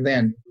back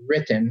then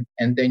written,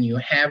 and then you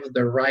have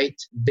the right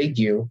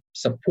video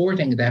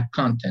supporting that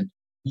content,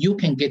 you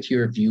can get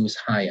your views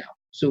high up.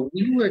 So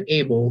we were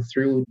able,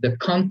 through the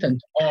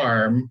content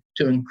arm,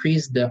 to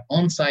increase the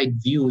on-site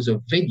views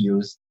of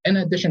videos. In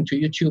addition to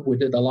YouTube, we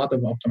did a lot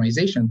of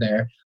optimization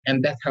there,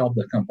 and that helped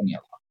the company a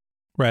lot.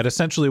 Right.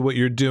 Essentially, what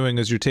you're doing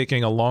is you're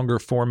taking a longer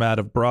format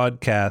of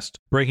broadcast,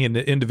 breaking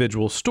into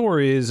individual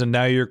stories, and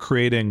now you're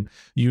creating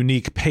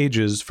unique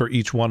pages for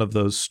each one of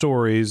those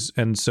stories.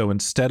 And so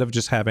instead of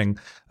just having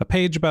a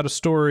page about a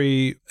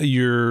story,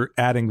 you're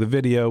adding the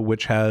video,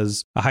 which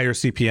has a higher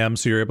CPM,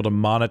 so you're able to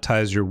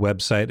monetize your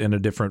website in a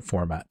different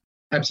format.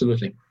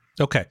 Absolutely.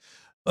 Okay.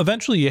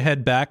 Eventually, you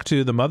head back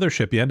to the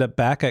mothership. You end up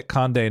back at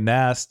Conde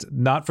Nast,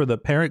 not for the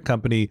parent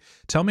company.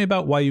 Tell me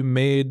about why you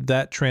made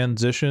that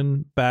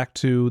transition back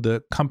to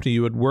the company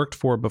you had worked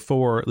for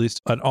before, or at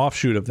least an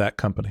offshoot of that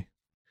company.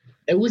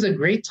 It was a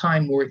great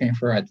time working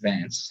for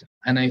Advance,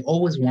 and I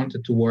always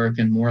wanted to work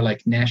in more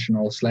like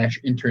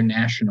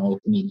national/international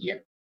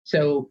media.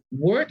 So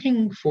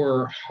working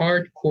for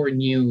hardcore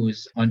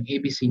news on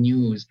ABC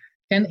News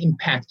can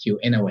impact you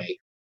in a way.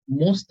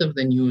 Most of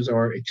the news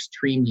are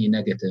extremely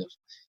negative.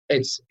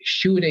 It's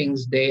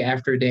shootings day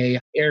after day,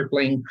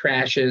 airplane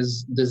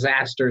crashes,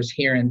 disasters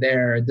here and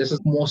there. This is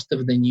most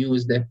of the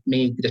news that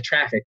make the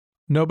traffic.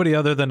 Nobody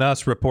other than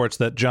us reports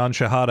that John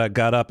Shehata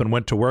got up and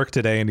went to work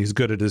today and he's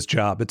good at his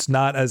job. It's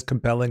not as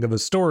compelling of a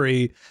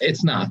story.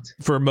 It's not.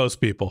 For most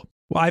people.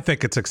 Well, I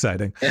think it's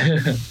exciting.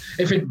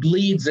 If it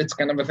bleeds, it's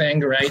kind of a thing,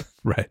 right?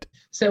 Right.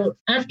 So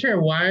after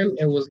a while,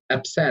 it was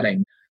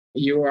upsetting.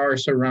 You are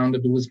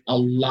surrounded with a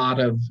lot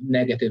of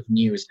negative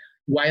news.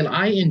 While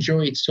I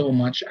enjoyed so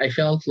much, I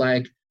felt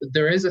like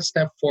there is a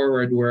step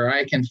forward where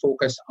I can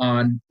focus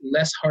on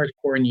less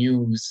hardcore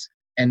news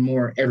and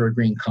more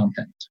evergreen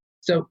content.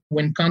 So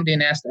when Conde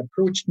Nast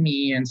approached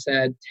me and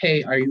said,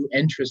 hey, are you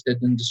interested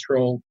in this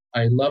role?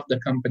 I love the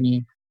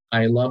company.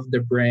 I love the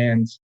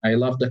brands. I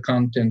love the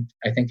content.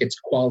 I think it's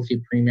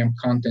quality premium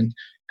content.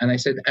 And I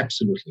said,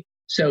 absolutely.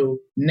 So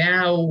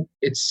now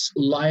it's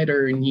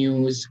lighter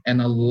news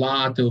and a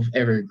lot of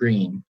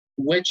evergreen,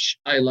 which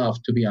I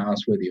love, to be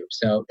honest with you.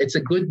 So it's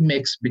a good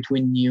mix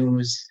between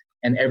news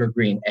and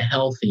evergreen, a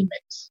healthy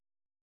mix.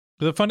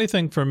 The funny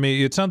thing for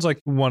me, it sounds like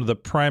one of the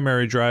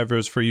primary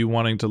drivers for you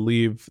wanting to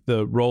leave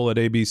the role at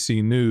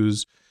ABC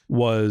News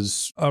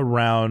was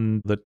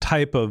around the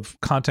type of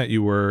content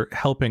you were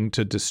helping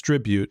to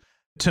distribute.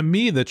 To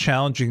me, the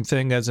challenging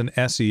thing as an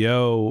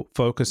SEO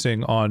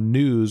focusing on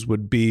news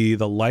would be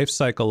the life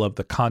cycle of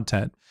the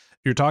content.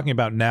 You're talking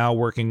about now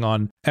working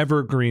on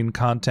evergreen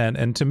content.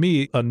 And to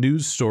me, a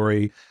news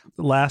story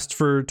lasts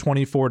for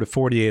 24 to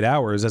 48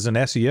 hours. As an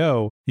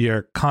SEO,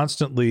 you're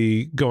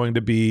constantly going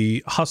to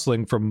be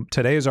hustling from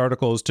today's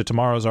articles to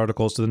tomorrow's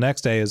articles to the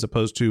next day, as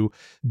opposed to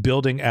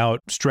building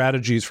out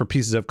strategies for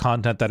pieces of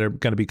content that are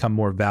going to become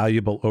more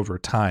valuable over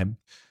time.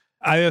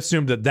 I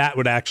assumed that that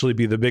would actually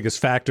be the biggest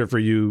factor for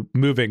you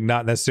moving,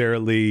 not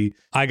necessarily,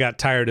 I got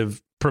tired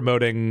of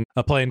promoting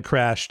a plane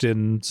crashed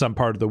in some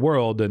part of the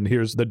world and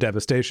here's the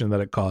devastation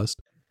that it caused.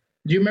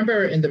 Do you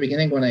remember in the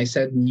beginning when I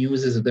said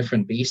news is a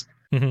different beast?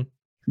 Mm-hmm.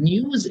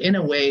 News, in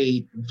a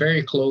way,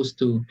 very close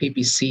to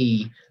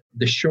PPC,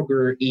 the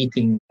sugar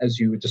eating, as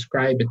you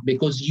describe it,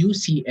 because you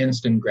see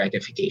instant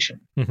gratification.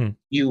 Mm-hmm.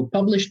 You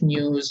publish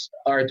news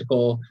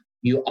article,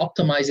 you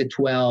optimize it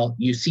well,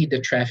 you see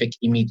the traffic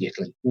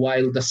immediately.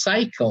 While the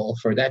cycle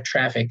for that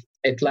traffic,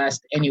 it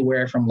lasts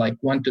anywhere from like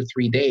 1 to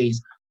 3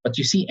 days, but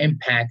you see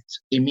impact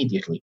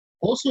immediately.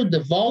 Also,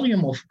 the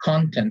volume of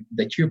content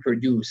that you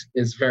produce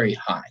is very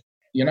high.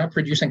 You're not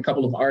producing a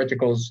couple of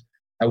articles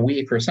a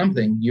week or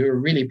something. You're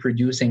really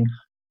producing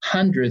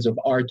hundreds of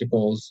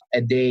articles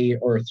a day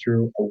or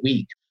through a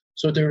week.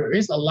 So there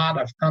is a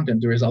lot of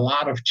content. There is a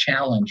lot of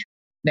challenge.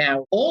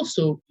 Now,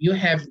 also, you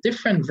have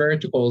different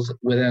verticals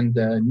within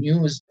the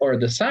news or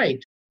the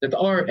site that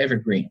are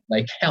evergreen,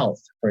 like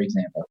health, for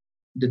example.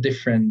 The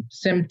different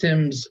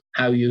symptoms,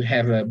 how you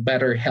have a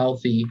better,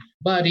 healthy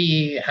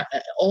body,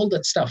 all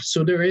that stuff.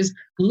 So there is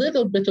a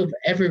little bit of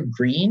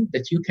evergreen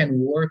that you can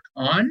work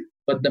on,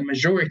 but the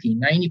majority,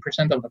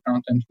 90% of the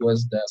content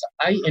was this.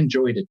 I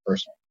enjoyed it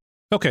personally.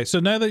 Okay, so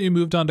now that you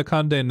moved on to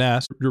Conde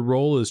Nast, your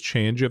role has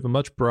changed. You have a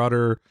much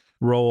broader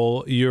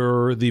role.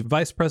 You're the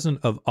vice president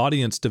of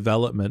audience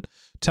development.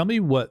 Tell me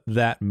what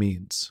that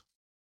means.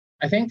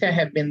 I think I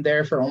have been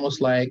there for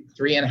almost like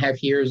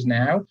 3.5 years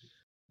now.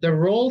 The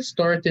role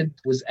started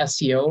with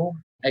SEO.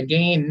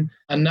 Again,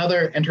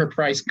 another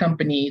enterprise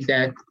company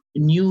that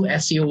knew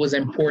SEO was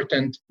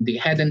important. They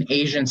had an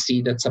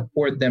agency that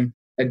supported them,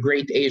 a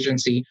great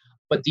agency,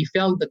 but they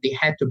felt that they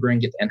had to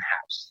bring it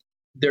in-house.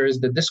 There is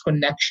the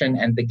disconnection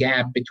and the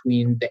gap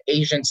between the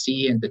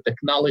agency and the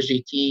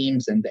technology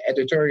teams and the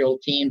editorial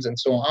teams and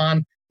so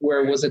on,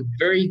 where was it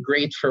very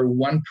great for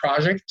one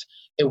project,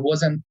 it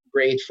wasn't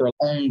great for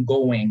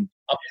ongoing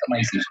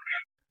optimization.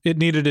 It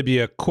needed to be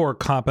a core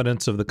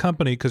competence of the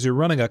company because you're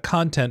running a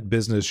content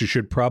business. You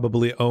should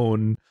probably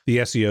own the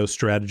SEO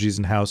strategies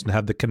in-house and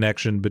have the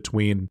connection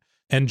between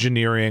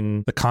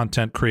engineering, the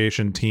content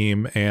creation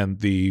team, and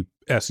the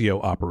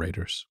SEO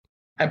operators.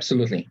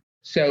 Absolutely.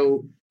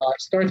 So I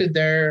started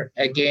there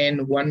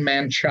again,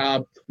 one-man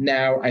shop.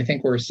 Now I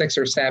think we're 6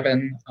 or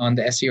 7 on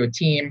the SEO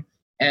team.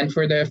 And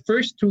for the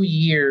first 2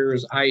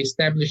 years, I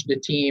established the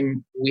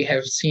team. We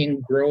have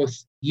seen growth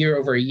year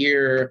over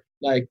year,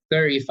 like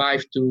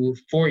 35 to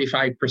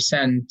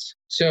 45%.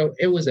 So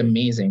it was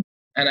amazing.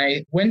 And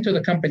I went to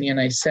the company and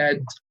I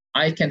said,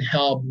 I can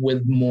help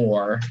with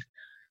more.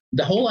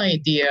 The whole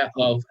idea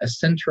of a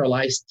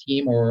centralized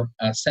team or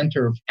a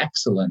center of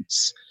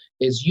excellence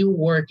is you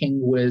working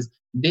with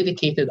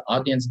dedicated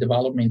audience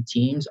development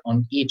teams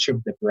on each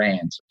of the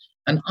brands.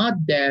 An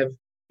odd dev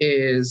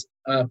is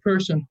a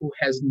person who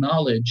has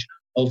knowledge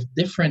of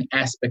different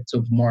aspects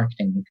of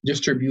marketing,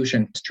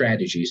 distribution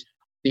strategies.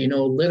 Do you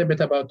know a little bit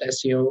about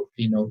SEO?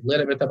 Do you know a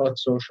little bit about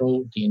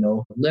social? Do you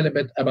know a little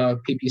bit about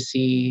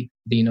PPC?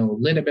 Do you know a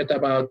little bit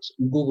about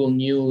Google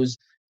News?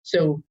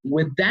 So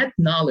with that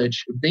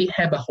knowledge, they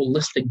have a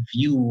holistic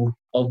view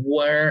of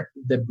where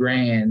the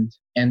brand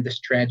and the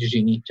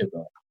strategy need to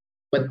go.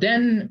 But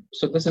then,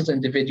 so this is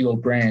individual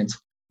brands,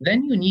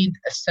 then you need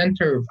a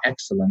center of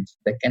excellence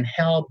that can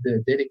help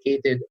the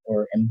dedicated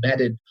or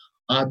embedded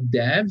odd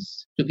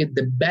devs to get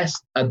the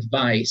best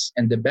advice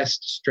and the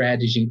best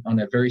strategy on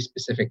a very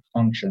specific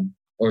function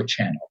or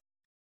channel.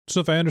 So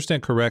if I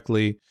understand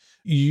correctly,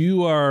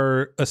 you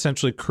are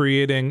essentially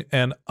creating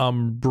an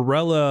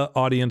umbrella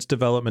audience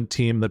development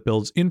team that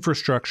builds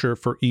infrastructure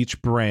for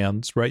each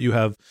brand, right? You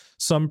have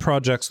some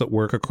projects that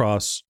work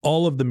across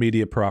all of the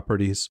media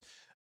properties.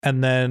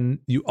 And then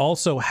you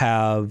also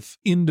have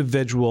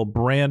individual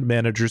brand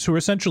managers who are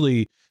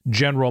essentially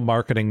general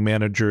marketing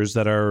managers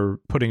that are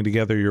putting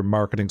together your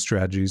marketing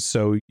strategies.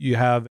 So you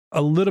have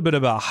a little bit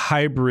of a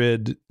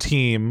hybrid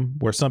team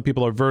where some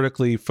people are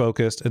vertically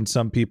focused and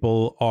some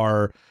people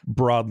are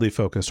broadly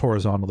focused,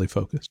 horizontally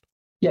focused.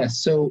 Yes.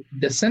 So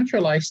the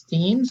centralized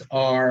teams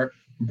are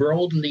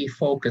broadly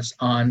focused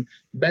on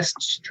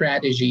best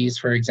strategies,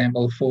 for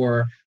example,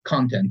 for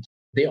content.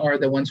 They are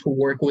the ones who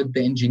work with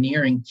the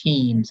engineering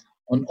teams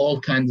on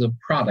all kinds of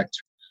products,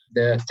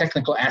 the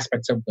technical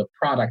aspects of the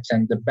products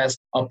and the best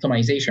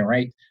optimization,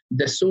 right?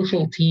 The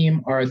social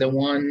team are the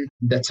one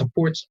that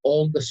supports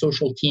all the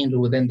social teams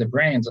within the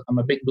brands. I'm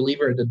a big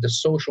believer that the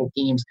social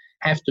teams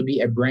have to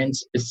be a brand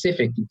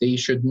specific. They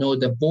should know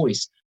the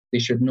voice. They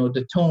should know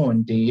the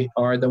tone. They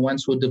are the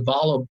ones who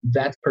develop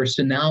that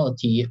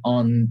personality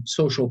on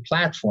social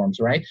platforms,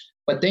 right?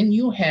 But then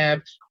you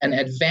have an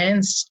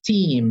advanced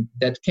team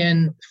that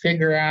can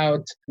figure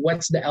out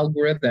what's the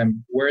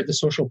algorithm, where the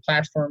social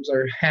platforms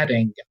are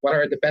heading, what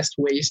are the best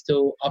ways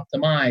to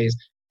optimize,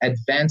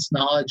 advanced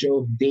knowledge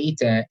of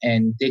data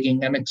and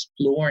digging and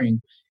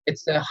exploring.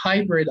 It's a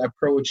hybrid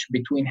approach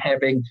between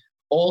having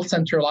all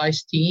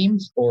centralized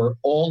teams or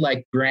all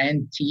like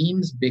brand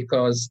teams,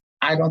 because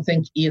I don't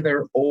think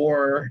either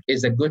or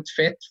is a good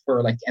fit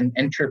for like an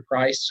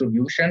enterprise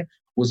solution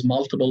with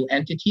multiple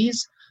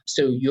entities.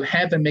 So you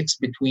have a mix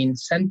between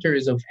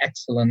centers of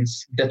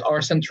excellence that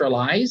are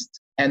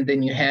centralized, and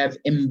then you have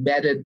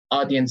embedded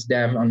audience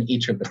dev on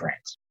each of the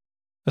brands.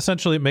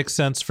 Essentially, it makes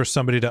sense for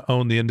somebody to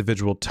own the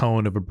individual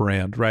tone of a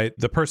brand, right?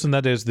 The person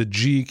that is the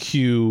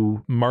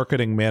GQ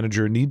marketing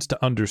manager needs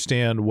to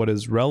understand what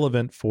is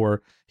relevant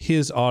for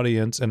his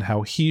audience and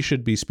how he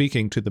should be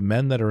speaking to the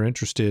men that are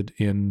interested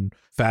in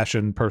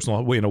fashion,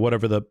 personal,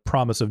 whatever the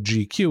promise of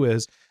GQ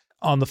is.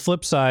 On the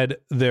flip side,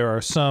 there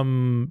are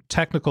some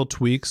technical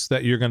tweaks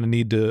that you're going to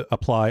need to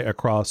apply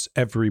across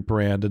every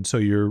brand. And so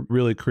you're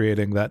really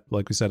creating that,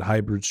 like we said,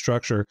 hybrid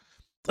structure.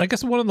 I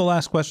guess one of the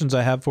last questions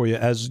I have for you,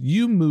 as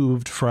you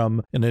moved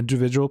from an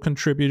individual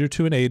contributor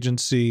to an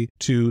agency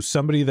to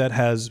somebody that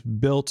has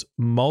built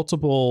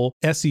multiple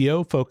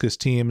SEO-focused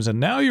teams, and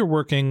now you're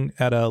working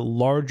at a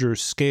larger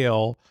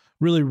scale,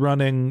 really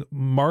running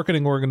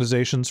marketing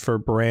organizations for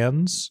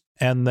brands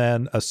and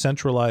then a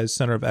centralized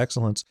center of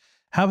excellence.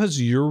 How has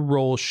your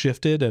role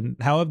shifted, and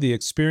how have the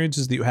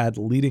experiences that you had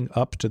leading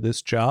up to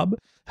this job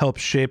helped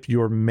shape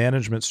your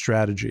management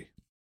strategy?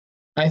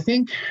 I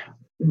think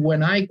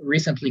when I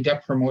recently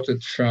got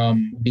promoted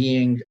from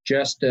being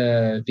just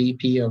a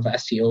VP of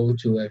SEO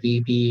to a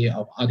VP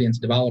of audience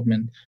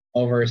development,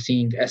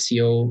 overseeing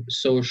SEO,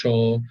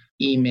 social,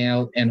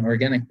 email, and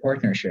organic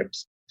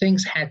partnerships,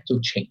 things had to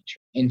change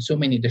in so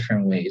many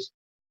different ways.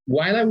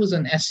 While I was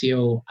an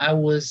SEO, I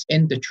was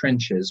in the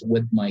trenches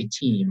with my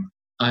team.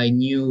 I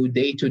knew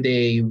day to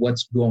day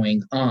what's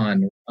going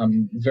on.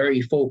 I'm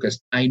very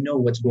focused. I know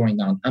what's going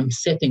on. I'm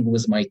sitting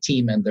with my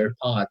team and their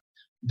pod.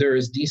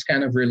 There's these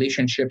kind of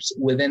relationships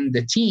within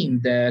the team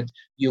that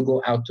you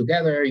go out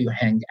together, you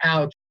hang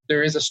out.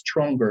 There is a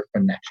stronger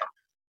connection.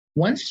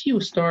 Once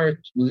you start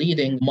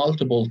leading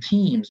multiple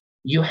teams,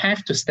 you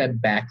have to step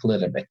back a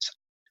little bit.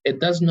 It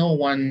does no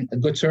one a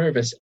good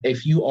service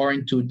if you are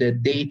into the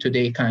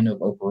day-to-day kind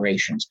of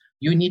operations.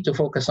 You need to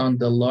focus on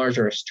the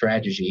larger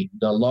strategy,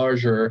 the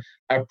larger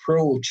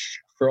approach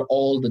for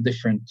all the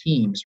different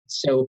teams.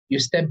 So you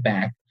step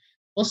back.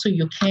 Also,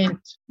 you can't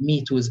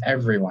meet with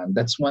everyone.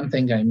 That's one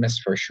thing I miss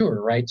for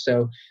sure, right?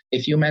 So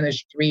if you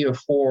manage 3 or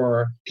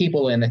 4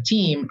 people in a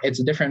team,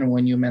 it's different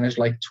when you manage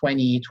like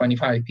 20,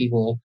 25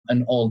 people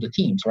in all the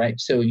teams, right?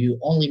 So you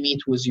only meet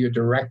with your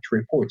direct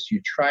reports.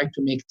 You try to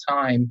make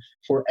time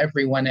for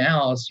everyone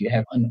else. You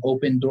have an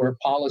open door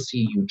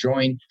policy. You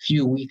join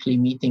few weekly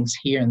meetings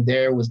here and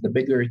there with the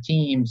bigger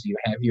teams. You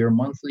have your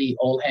monthly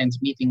all hands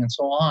meeting and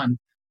so on.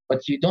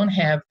 But you don't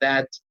have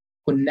that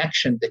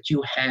connection that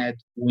you had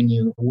when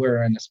you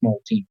were in a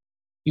small team.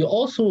 You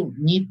also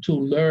need to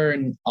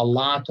learn a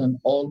lot on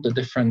all the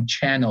different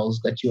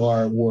channels that you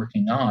are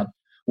working on.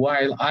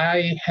 While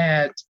I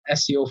had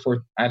SEO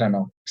for,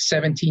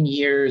 17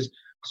 years,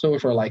 so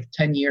for like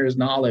 10 years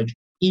knowledge,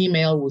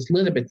 email was a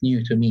little bit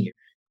new to me.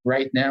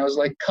 Right now it's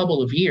like a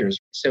couple of years.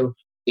 So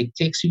it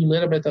takes you a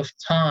little bit of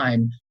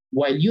time.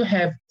 While you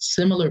have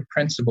similar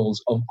principles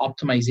of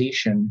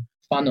optimization,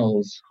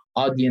 funnels,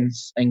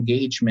 audience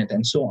engagement,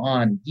 and so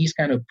on. These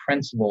kind of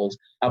principles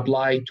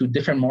apply to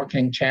different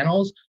marketing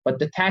channels, but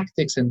the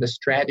tactics and the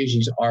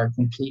strategies are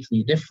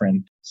completely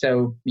different.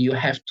 So you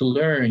have to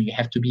learn, you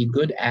have to be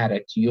good at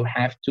it, you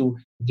have to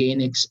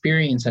gain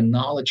experience and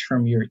knowledge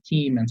from your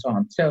team and so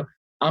on. So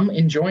I'm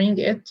enjoying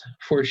it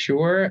for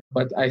sure,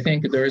 but I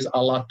think there's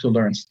a lot to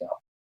learn still.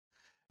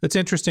 It's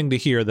interesting to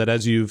hear that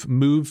as you've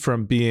moved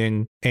from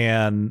being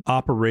an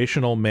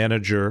operational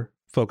manager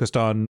focused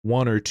on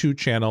 1 or 2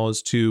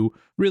 channels to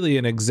really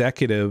an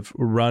executive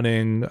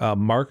running a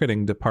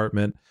marketing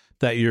department,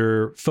 that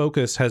your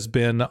focus has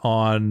been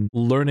on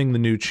learning the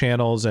new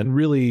channels and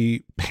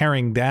really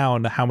paring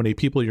down how many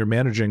people you're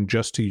managing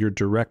just to your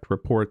direct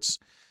reports.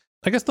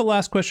 I guess the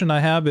last question I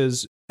have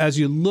is, as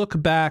you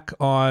look back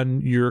on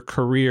your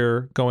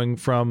career going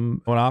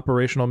from an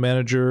operational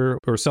manager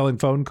or selling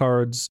phone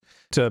cards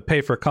to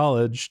pay for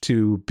college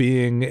to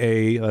being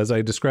as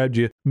I described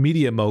you,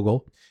 media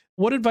mogul,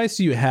 what advice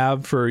do you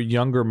have for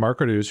younger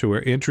marketers who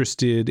are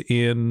interested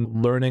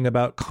in learning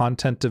about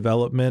content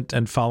development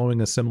and following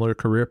a similar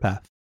career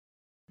path?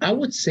 I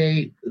would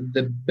say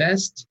the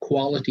best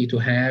quality to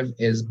have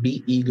is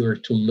be eager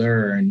to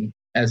learn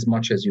as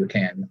much as you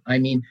can. I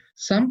mean,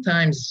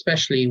 sometimes,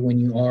 especially when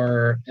you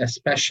are a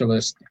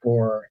specialist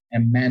or a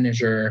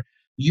manager,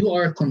 you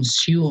are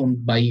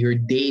consumed by your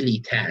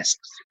daily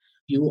tasks.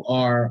 You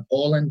are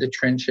all in the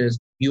trenches.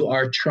 You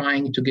are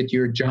trying to get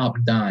your job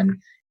done.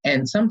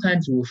 And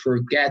sometimes we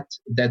forget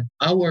that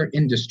our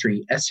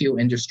industry, SEO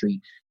industry,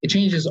 it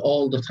changes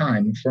all the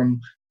time, from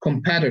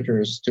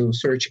competitors to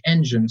search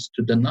engines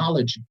to the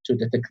knowledge to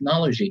the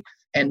technology.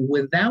 And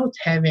without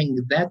having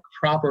that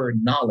proper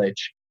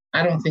knowledge,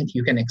 I don't think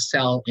you can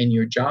excel in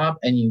your job,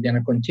 and you're going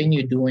to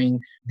continue doing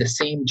the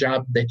same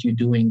job that you're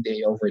doing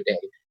day over day.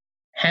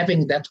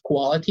 Having that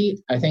quality,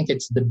 I think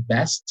it's the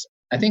best.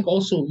 I think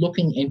also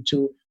looking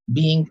into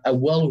being a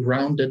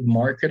well-rounded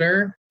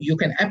marketer, you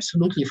can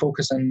absolutely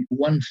focus on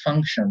one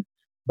function,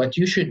 but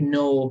you should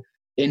know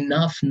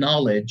enough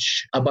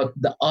knowledge about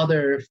the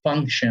other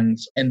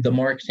functions in the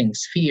marketing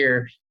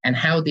sphere and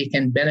how they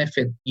can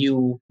benefit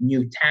you,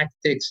 new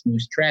tactics, new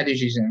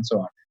strategies, and so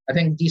on. I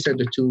think these are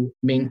the 2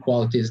 main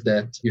qualities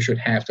that you should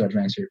have to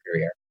advance your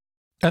career.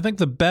 I think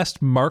the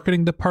best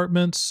marketing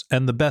departments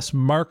and the best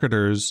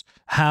marketers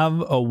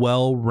have a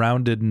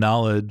well-rounded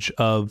knowledge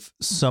of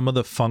some of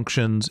the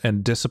functions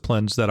and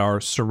disciplines that are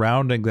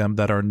surrounding them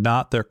that are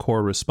not their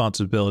core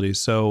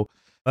responsibilities. So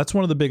that's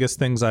one of the biggest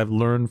things I've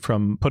learned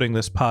from putting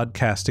this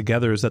podcast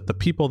together, is that the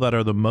people that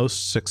are the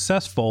most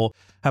successful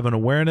have an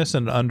awareness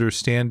and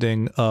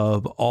understanding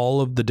of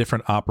all of the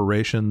different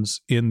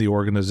operations in the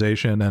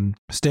organization, and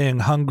staying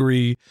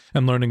hungry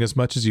and learning as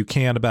much as you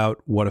can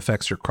about what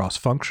affects your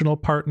cross-functional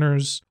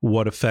partners,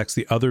 what affects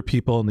the other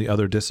people and the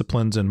other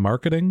disciplines in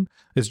marketing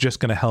is just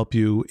going to help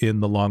you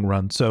in the long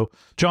run. So,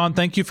 John,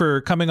 thank you for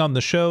coming on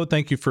the show.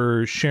 Thank you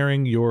for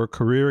sharing your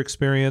career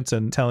experience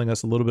and telling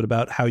us a little bit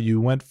about how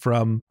you went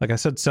from, like I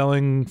said,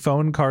 selling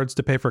phone cards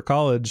to pay for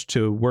college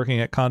to working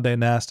at Conde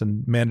Nast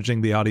and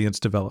managing the audience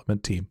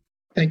development team.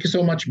 Thank you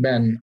so much,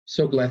 Ben.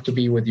 So glad to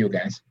be with you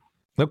guys.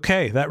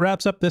 Okay, that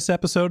wraps up this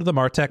episode of the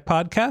Martech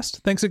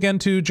Podcast. Thanks again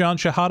to John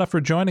Shehata for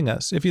joining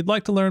us. If you'd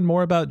like to learn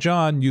more about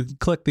John, you can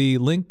click the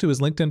link to his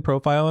LinkedIn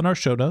profile in our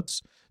show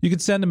notes. You can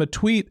send him a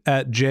tweet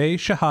at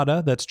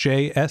Shehata, that's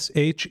Shehata,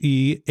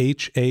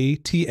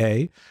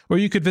 or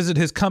you could visit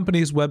his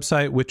company's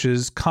website, which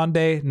is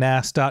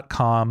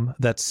condenast.com,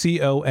 that's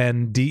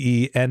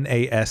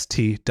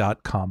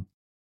condenast.com.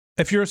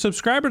 If you're a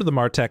subscriber to the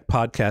Martech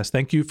Podcast,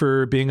 thank you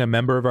for being a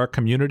member of our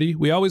community.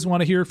 We always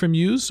want to hear from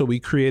you, so we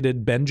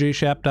created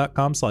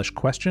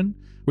benjshap.com/question,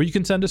 where you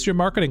can send us your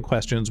marketing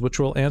questions, which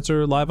we'll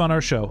answer live on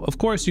our show. Of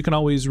course, you can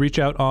always reach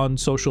out on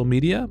social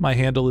media. My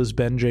handle is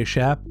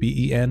benjshap,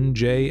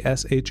 BENJSHAP,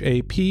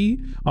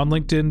 on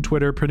LinkedIn,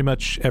 Twitter, pretty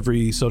much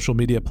every social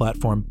media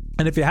platform.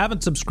 And if you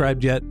haven't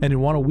subscribed yet and you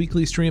want a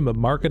weekly stream of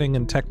marketing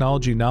and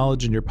technology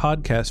knowledge in your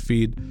podcast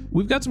feed,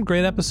 we've got some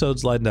great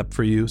episodes lined up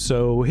for you.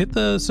 So hit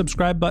the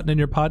subscribe button in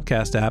your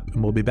podcast app,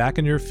 and we'll be back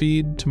in your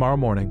feed tomorrow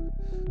morning.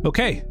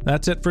 Okay,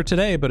 that's it for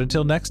today, but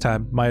until next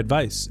time, my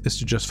advice is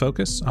to just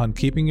focus on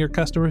keeping your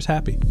customers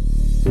happy.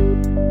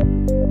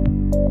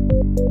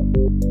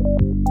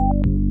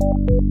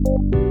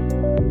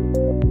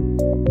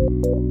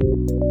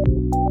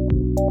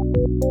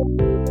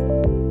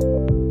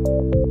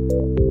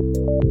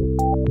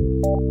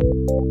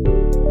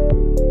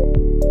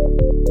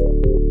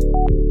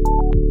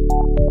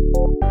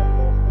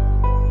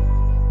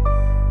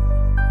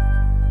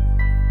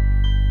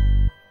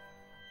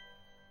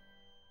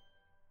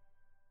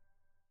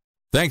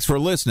 Thanks for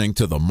listening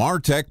to the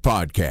MarTech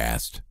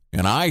Podcast,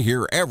 an I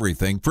Hear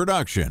Everything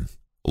production.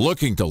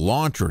 Looking to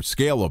launch or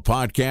scale a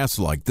podcast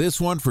like this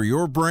one for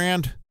your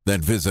brand? Then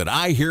visit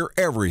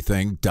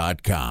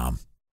iheareverything.com.